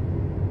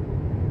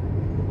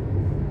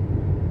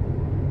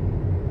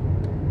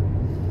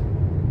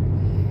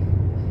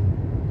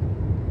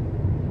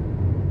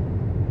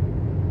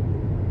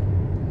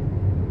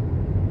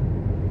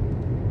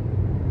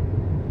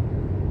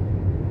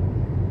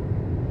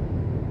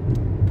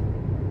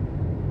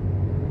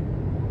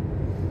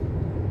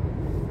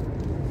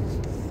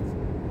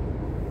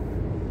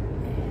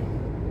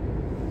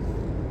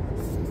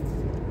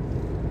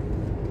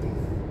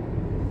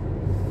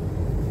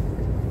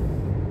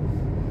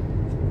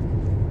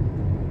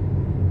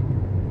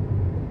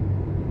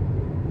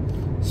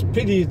 it's a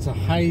pity it's a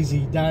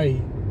hazy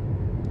day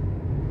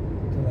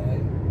today,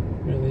 it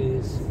really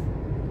is,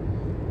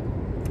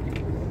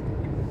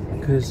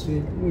 because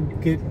it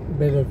would get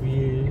better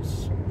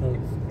views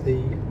of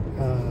the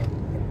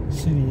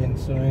city and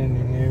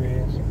surrounding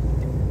areas.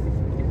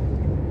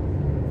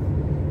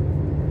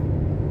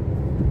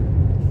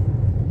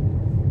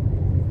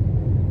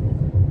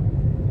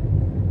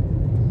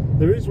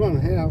 There is one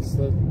house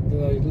that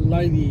the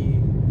lady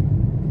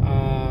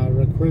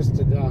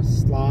requested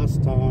us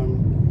last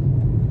time.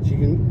 She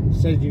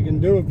said you can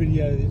do a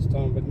video this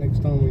time, but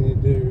next time when you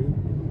do,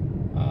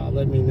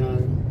 let me know,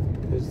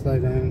 because they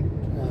don't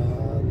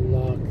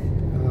like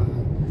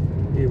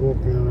you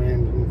walking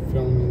around and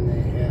filming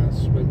their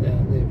house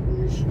without their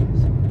permission.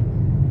 So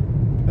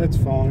that's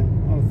fine.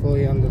 I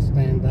fully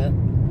understand that.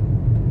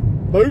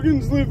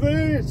 Bogans live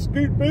there.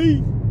 Scoot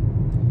B,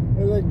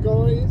 where that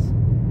guy is.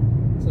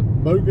 It's a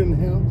Bogan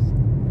house.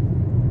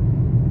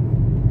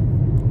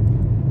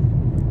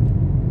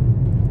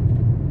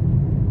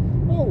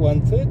 Oh,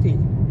 1:30.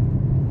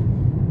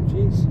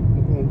 Jeez,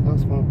 I'm going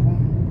past my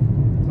time.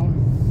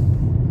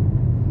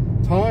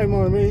 Time,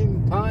 I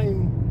mean,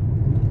 time.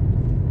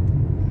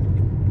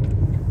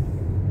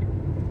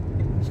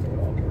 Let's go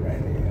up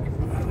around here.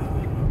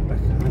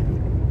 Back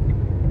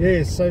home.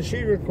 Yeah, so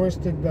she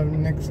requested the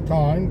next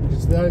time,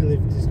 because they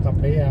live just up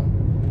here,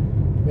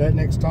 that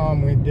next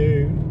time we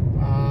do,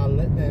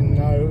 let them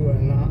know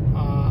and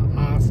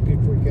ask if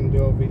we can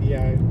do a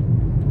video.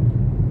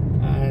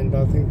 And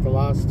I think the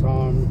last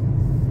time,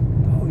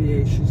 oh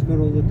yeah, she's got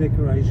all the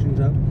decorations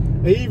up.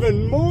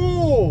 Even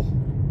more!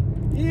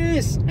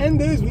 Yes, and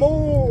there's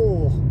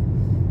more!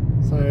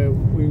 So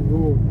we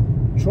will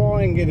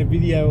try and get a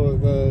video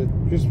of the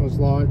Christmas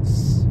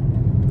lights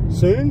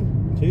soon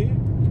to you.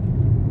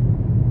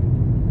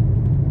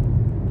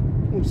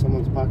 Oh,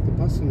 someone's parked the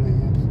bus in their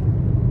house.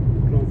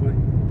 Driveway.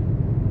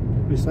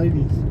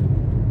 Mercedes.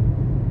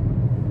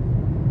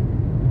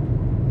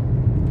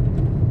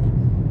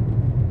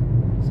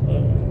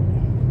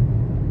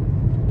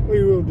 We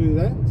will do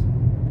that.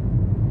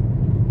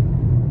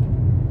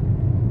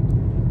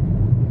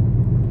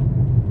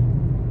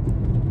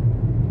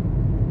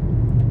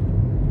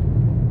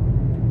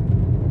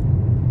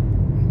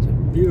 It's a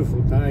beautiful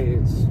day.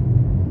 It's,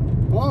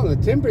 oh, the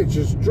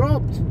temperature's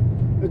dropped.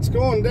 It's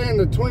gone down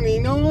to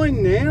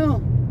 29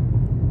 now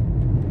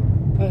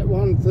at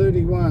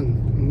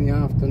 1:31 in the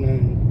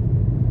afternoon.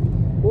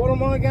 What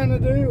am I going to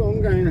do?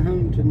 I'm going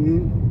home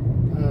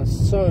to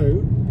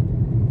sew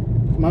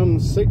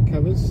Mum's seat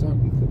covers so I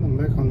can put them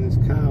back on this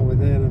car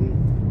without them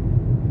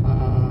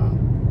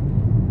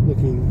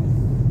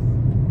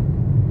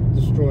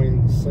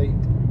destroying the seat,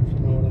 if you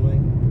know what I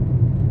mean.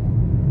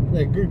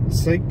 They're good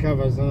seat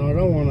covers and I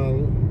don't want to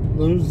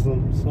lose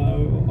them, so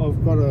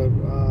I've got to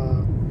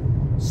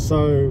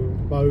sew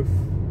both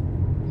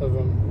of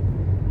them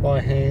by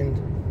hand.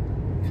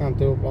 Can't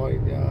do it by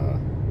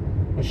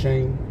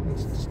machine,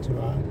 it's just too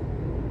hard.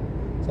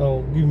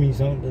 So give me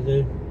something to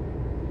do.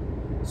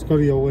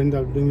 Scotty will end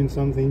up doing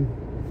something.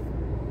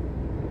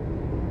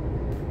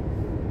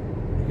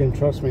 You can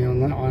trust me on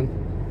that one.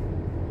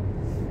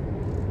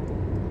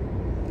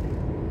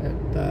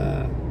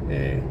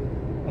 Yeah,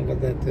 I've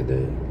got that to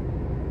do.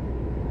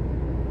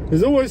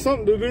 There's always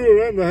something to do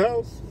around the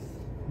house.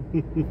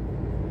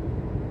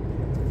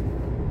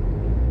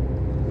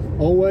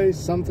 Always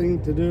something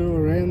to do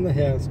around the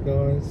house,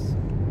 guys.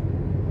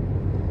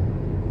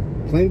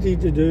 Plenty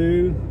to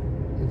do,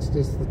 it's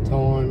just the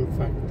time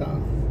factor.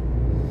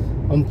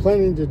 I'm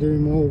planning to do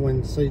more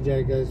when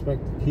CJ goes back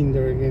to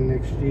kinder again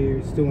next year.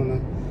 He's still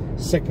in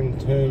the second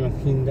term of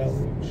kinder,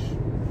 which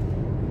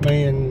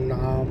me and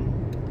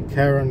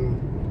Karen,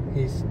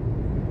 his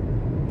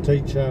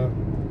teacher,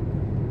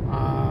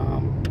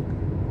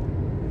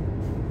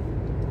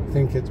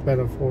 think it's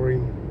better for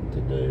him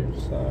to do,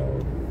 so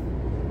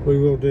we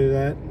will do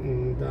that,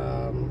 and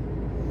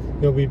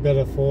he'll be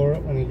better for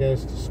it when he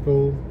goes to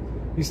school.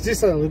 He's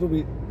just a little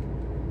bit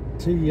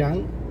too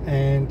young,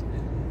 and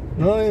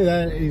not only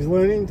that, he's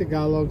learning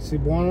Tagalog,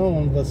 Cebuano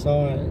and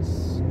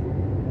Visayas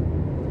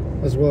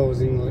as well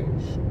as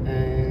English,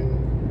 and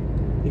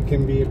he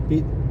can be a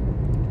bit,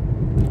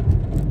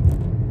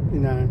 you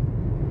know,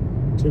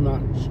 too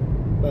much,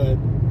 but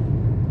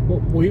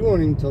what we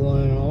want him to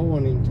learn, I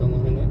want him to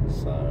learn it,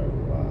 so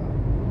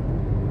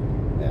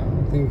yeah,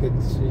 I think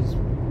it's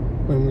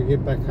when we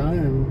get back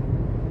home,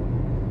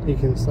 he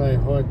can say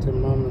hi to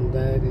Mum and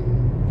Dad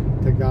in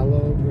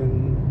Tagalog,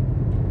 and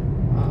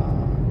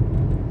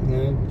you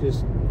know,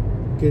 just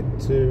get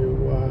to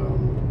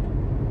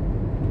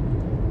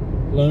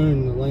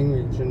learn the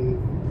language, and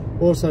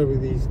also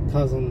with his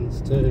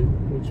cousins too,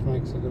 which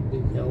makes it a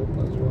big help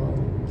as well.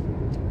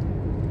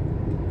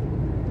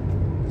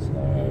 So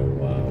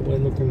we're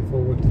looking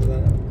forward to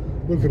that.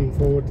 Looking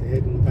forward to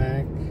heading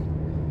back.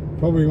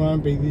 Probably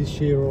won't be this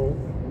year, or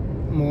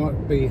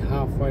might be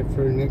halfway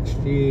through next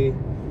year,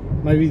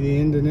 maybe the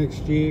end of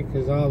next year,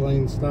 because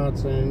Arlene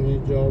starts her new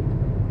job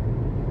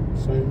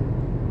soon.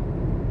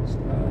 So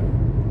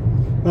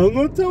I'm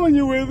not telling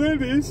you where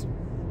that is,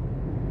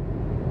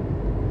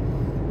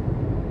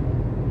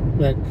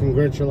 but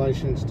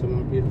congratulations to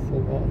my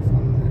beautiful wife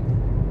on that.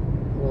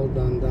 Well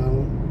done,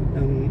 darling.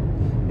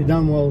 You've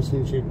done well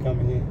since you've come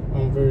here.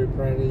 I'm very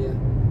proud of you.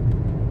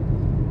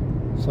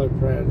 So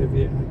proud of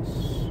you.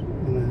 It's,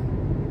 you know.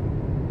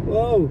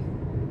 Whoa!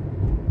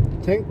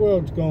 Tank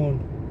World's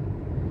gone.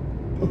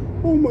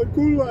 Oh my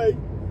Kool-Aid!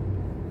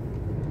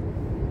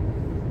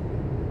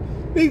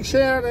 Big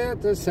shout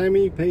out to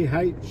Sammy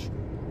PH,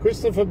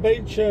 Christopher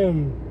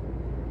Beecham,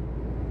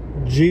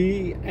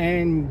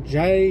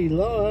 G&J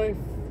Life.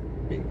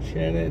 Big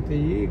shout out to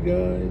you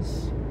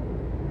guys.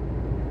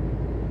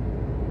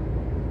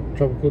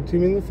 Tropical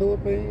Tim in the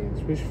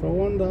Philippines, Wish for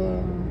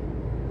Wonder.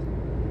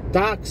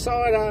 Dark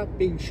Cider,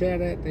 big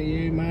shout out to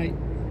you, mate.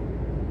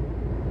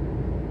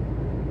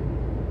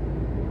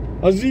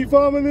 Aussie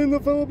Farming in the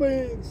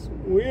Philippines,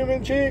 William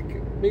and Chick,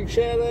 big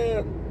shout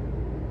out.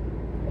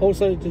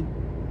 Also to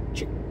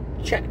Chick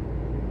Chat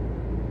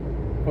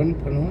on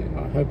Pinoy,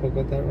 I hope I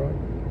got that right.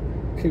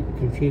 Keep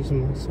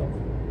confusing myself,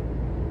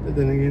 but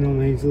then again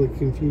I'm easily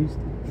confused.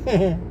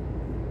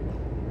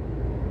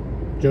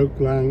 Joke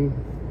lang.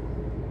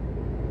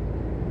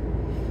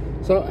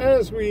 So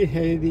as we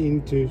head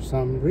into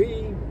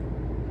sunbury,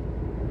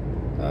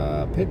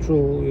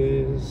 petrol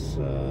is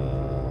I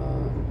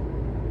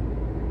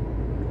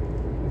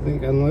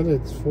think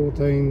unleaded's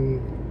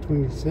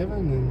 14.27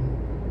 and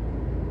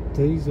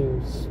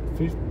diesel's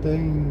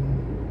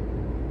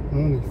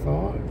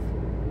 15.95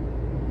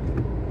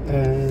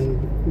 and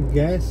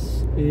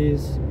gas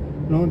is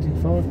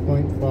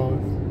 95.5.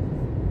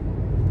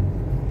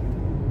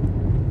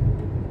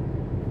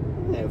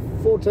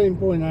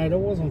 14.8, I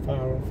wasn't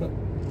far off it.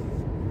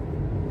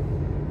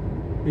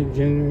 Big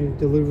January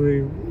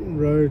delivery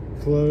road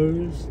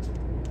closed.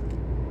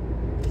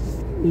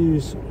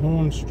 Use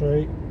Horn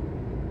Street.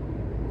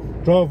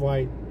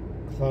 Driveway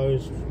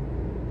closed.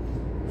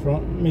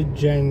 From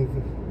mid-Jan,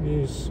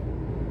 use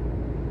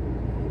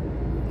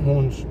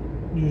Horn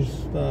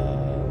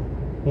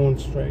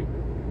Street.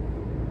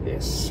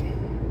 Yes,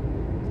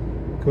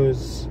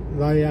 because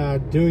they are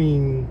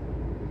doing.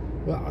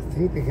 Well, I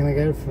think they're going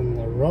to go from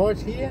the right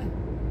here,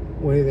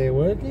 where they're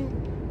working,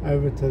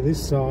 over to this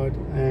side,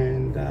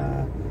 and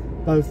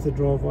both the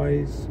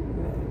driveways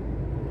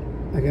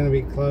are going to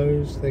be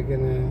closed. They're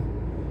going to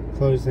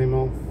close them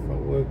off for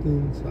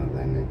working, so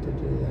they need to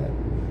do that.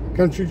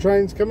 Country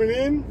trains coming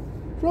in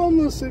from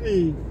the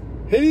city,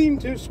 heading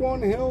to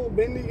Swan Hill,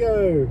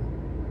 Bendigo.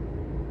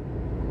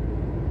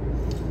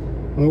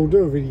 And we'll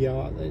do a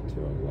video out there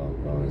too as well,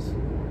 guys.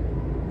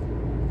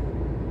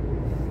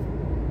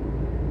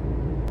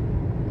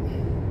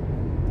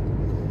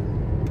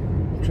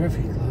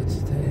 Traffic lights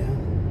there.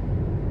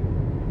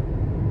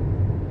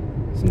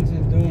 Since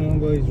they're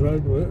doing all these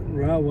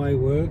railway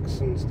works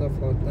and stuff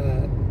like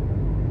that,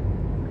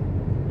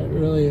 it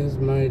really has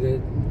made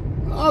it.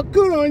 Oh,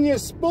 good on you,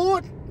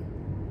 sport!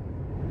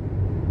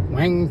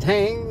 Wang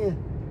Tang!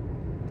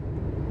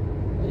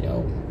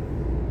 Yo.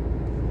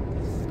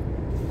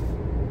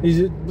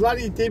 He's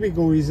bloody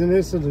typical, he's an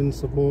Essendon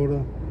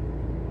supporter.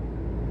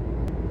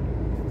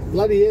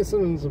 Bloody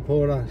Essendon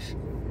supporter.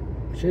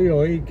 She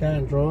or he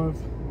can't drive.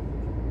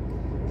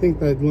 I think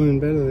they'd learn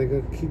better, they've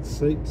got kids'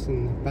 seats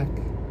in the back.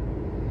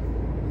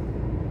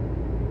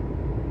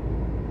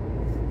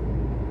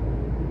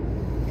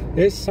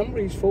 Yes,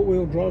 somebody's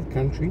four-wheel drive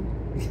country.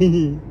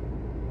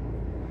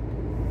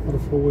 What a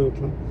four-wheel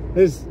drive.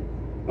 There's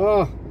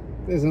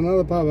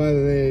another pub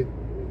over there.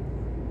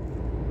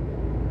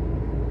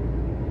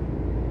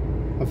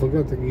 I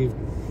forgot to give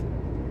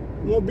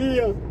my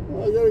beer.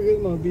 I gotta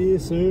get my beer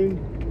soon.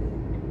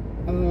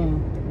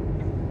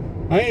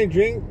 I only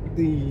drink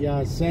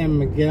the San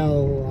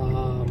Miguel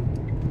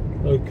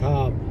low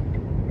carb,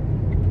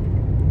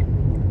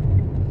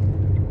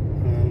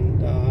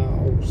 and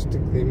I'll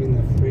stick them in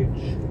the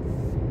fridge.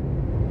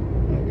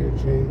 I get a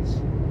chance.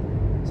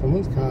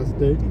 Someone's car's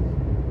dirty.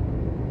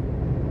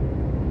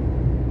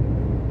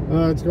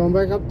 It's gone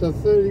back up to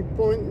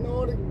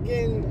 30.0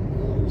 again.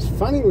 It was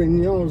funny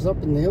when I was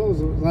up in the hills,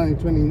 it was only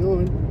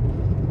 29.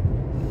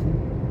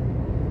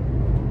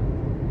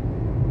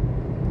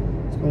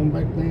 It's gone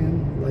back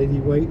down. Lady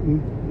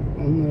waiting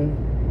on the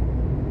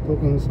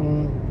talking to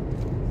someone.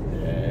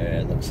 Yeah,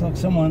 it looks like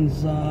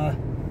someone's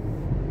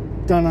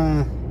done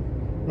a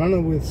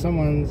runner with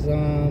someone's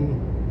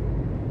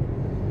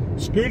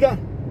scooter.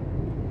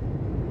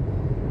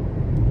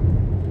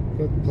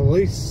 Got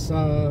police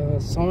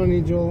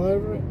signage all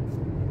over it,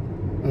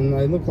 and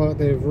they look like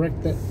they've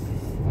wrecked it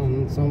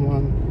on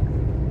someone.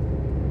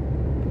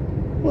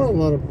 What a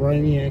lot of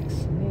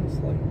brainiacs. It's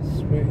like, I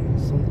swear,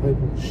 some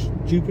people are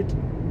stupid.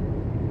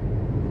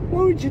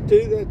 Why would you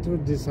do that to a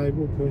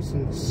disabled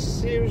person?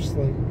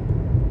 Seriously.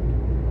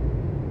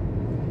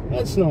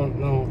 That's not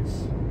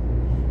nice.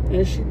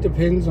 And she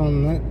depends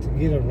on that to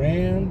get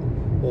around,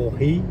 or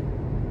he,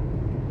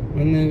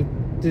 and then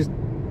just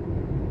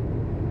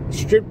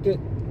stripped it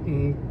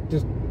and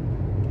just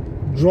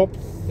dropped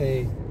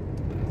there.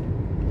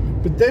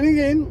 But then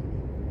again,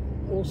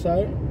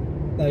 also,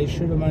 they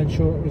should have made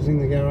sure it was in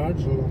the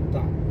garage and locked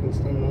up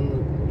instead of on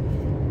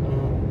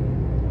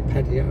the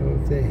patio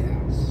of their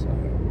house. So,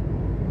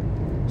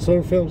 sort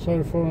of felt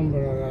sorry for them, but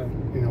I don't,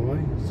 in a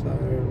way. So,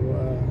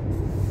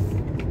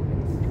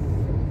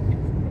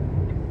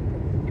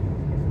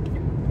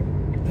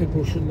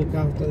 people should look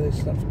after their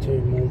stuff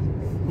too,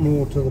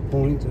 more to the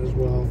point as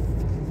well.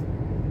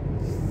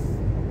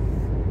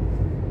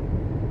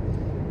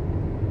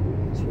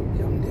 So we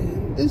come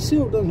down. This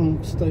hill doesn't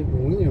look steep, but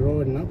when you're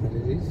riding up it,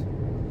 it is.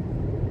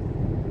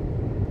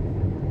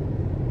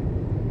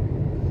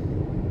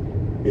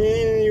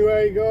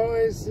 Anyway,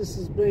 guys, this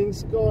has been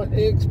Scott,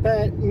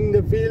 expat in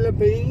the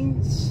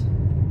Philippines.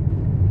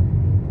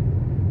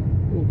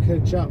 We'll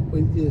catch up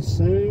with you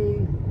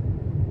soon.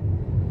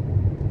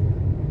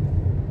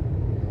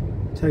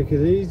 Take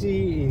it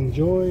easy,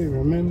 enjoy,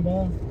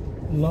 remember,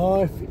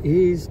 life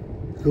is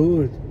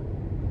good.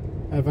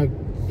 Have a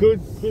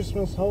good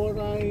Christmas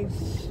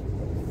holidays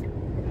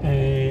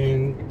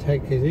and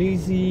take it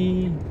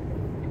easy.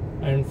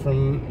 And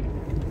from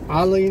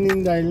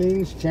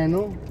arleneINDAYLYNZ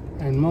channel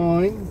and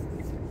mine,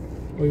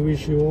 we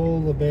wish you all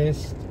the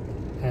best,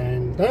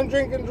 and don't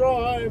drink and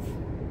drive.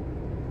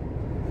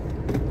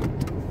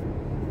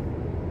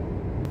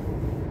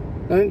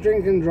 Don't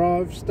drink and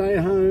drive, stay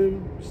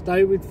home,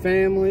 stay with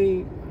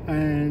family,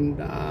 and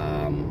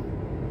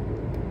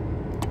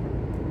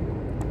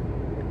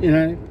you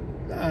know,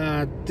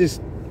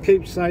 just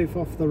keep safe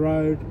off the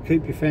road,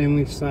 keep your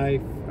family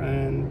safe,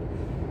 and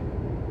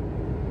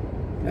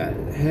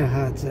how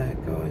hard's that,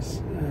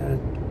 guys?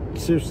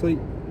 Seriously,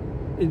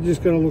 you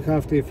just got to look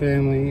after your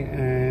family,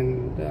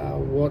 and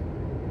what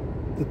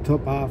the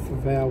top half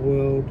of our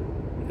world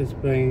has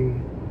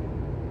been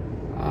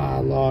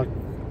like.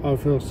 I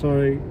feel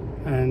sorry,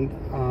 and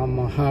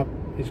my heart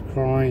is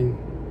crying,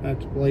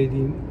 it's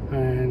bleeding,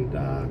 and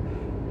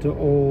to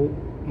all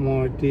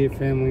my dear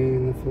family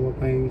in the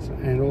Philippines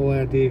and all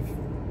our dear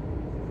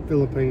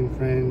Philippine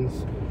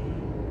friends,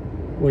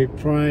 we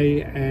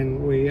pray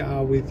and we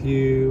are with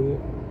you,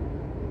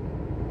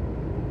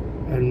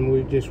 and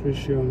we just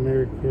wish you a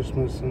Merry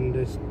Christmas, and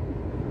just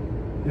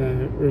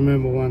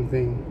remember one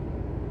thing: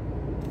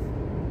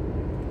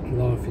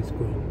 life is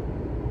good.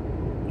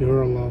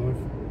 You're alive,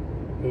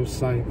 you're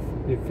safe,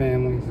 your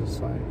families are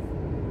safe.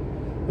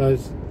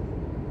 Those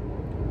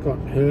got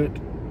hurt,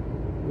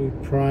 we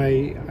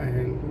pray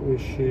and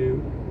wish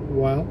you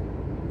well,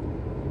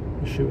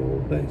 wish you all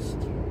the best.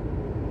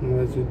 And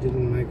those who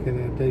didn't make it,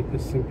 our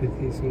deepest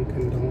sympathies and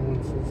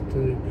condolences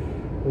to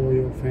all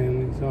your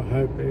families. I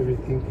hope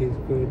everything is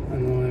good,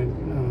 and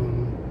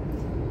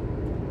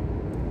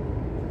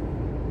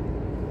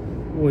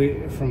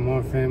from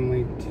my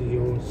family to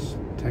yours,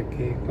 take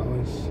care,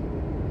 guys.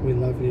 We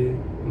love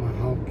you.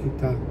 Mahal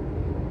kita.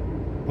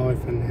 Bye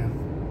for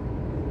now.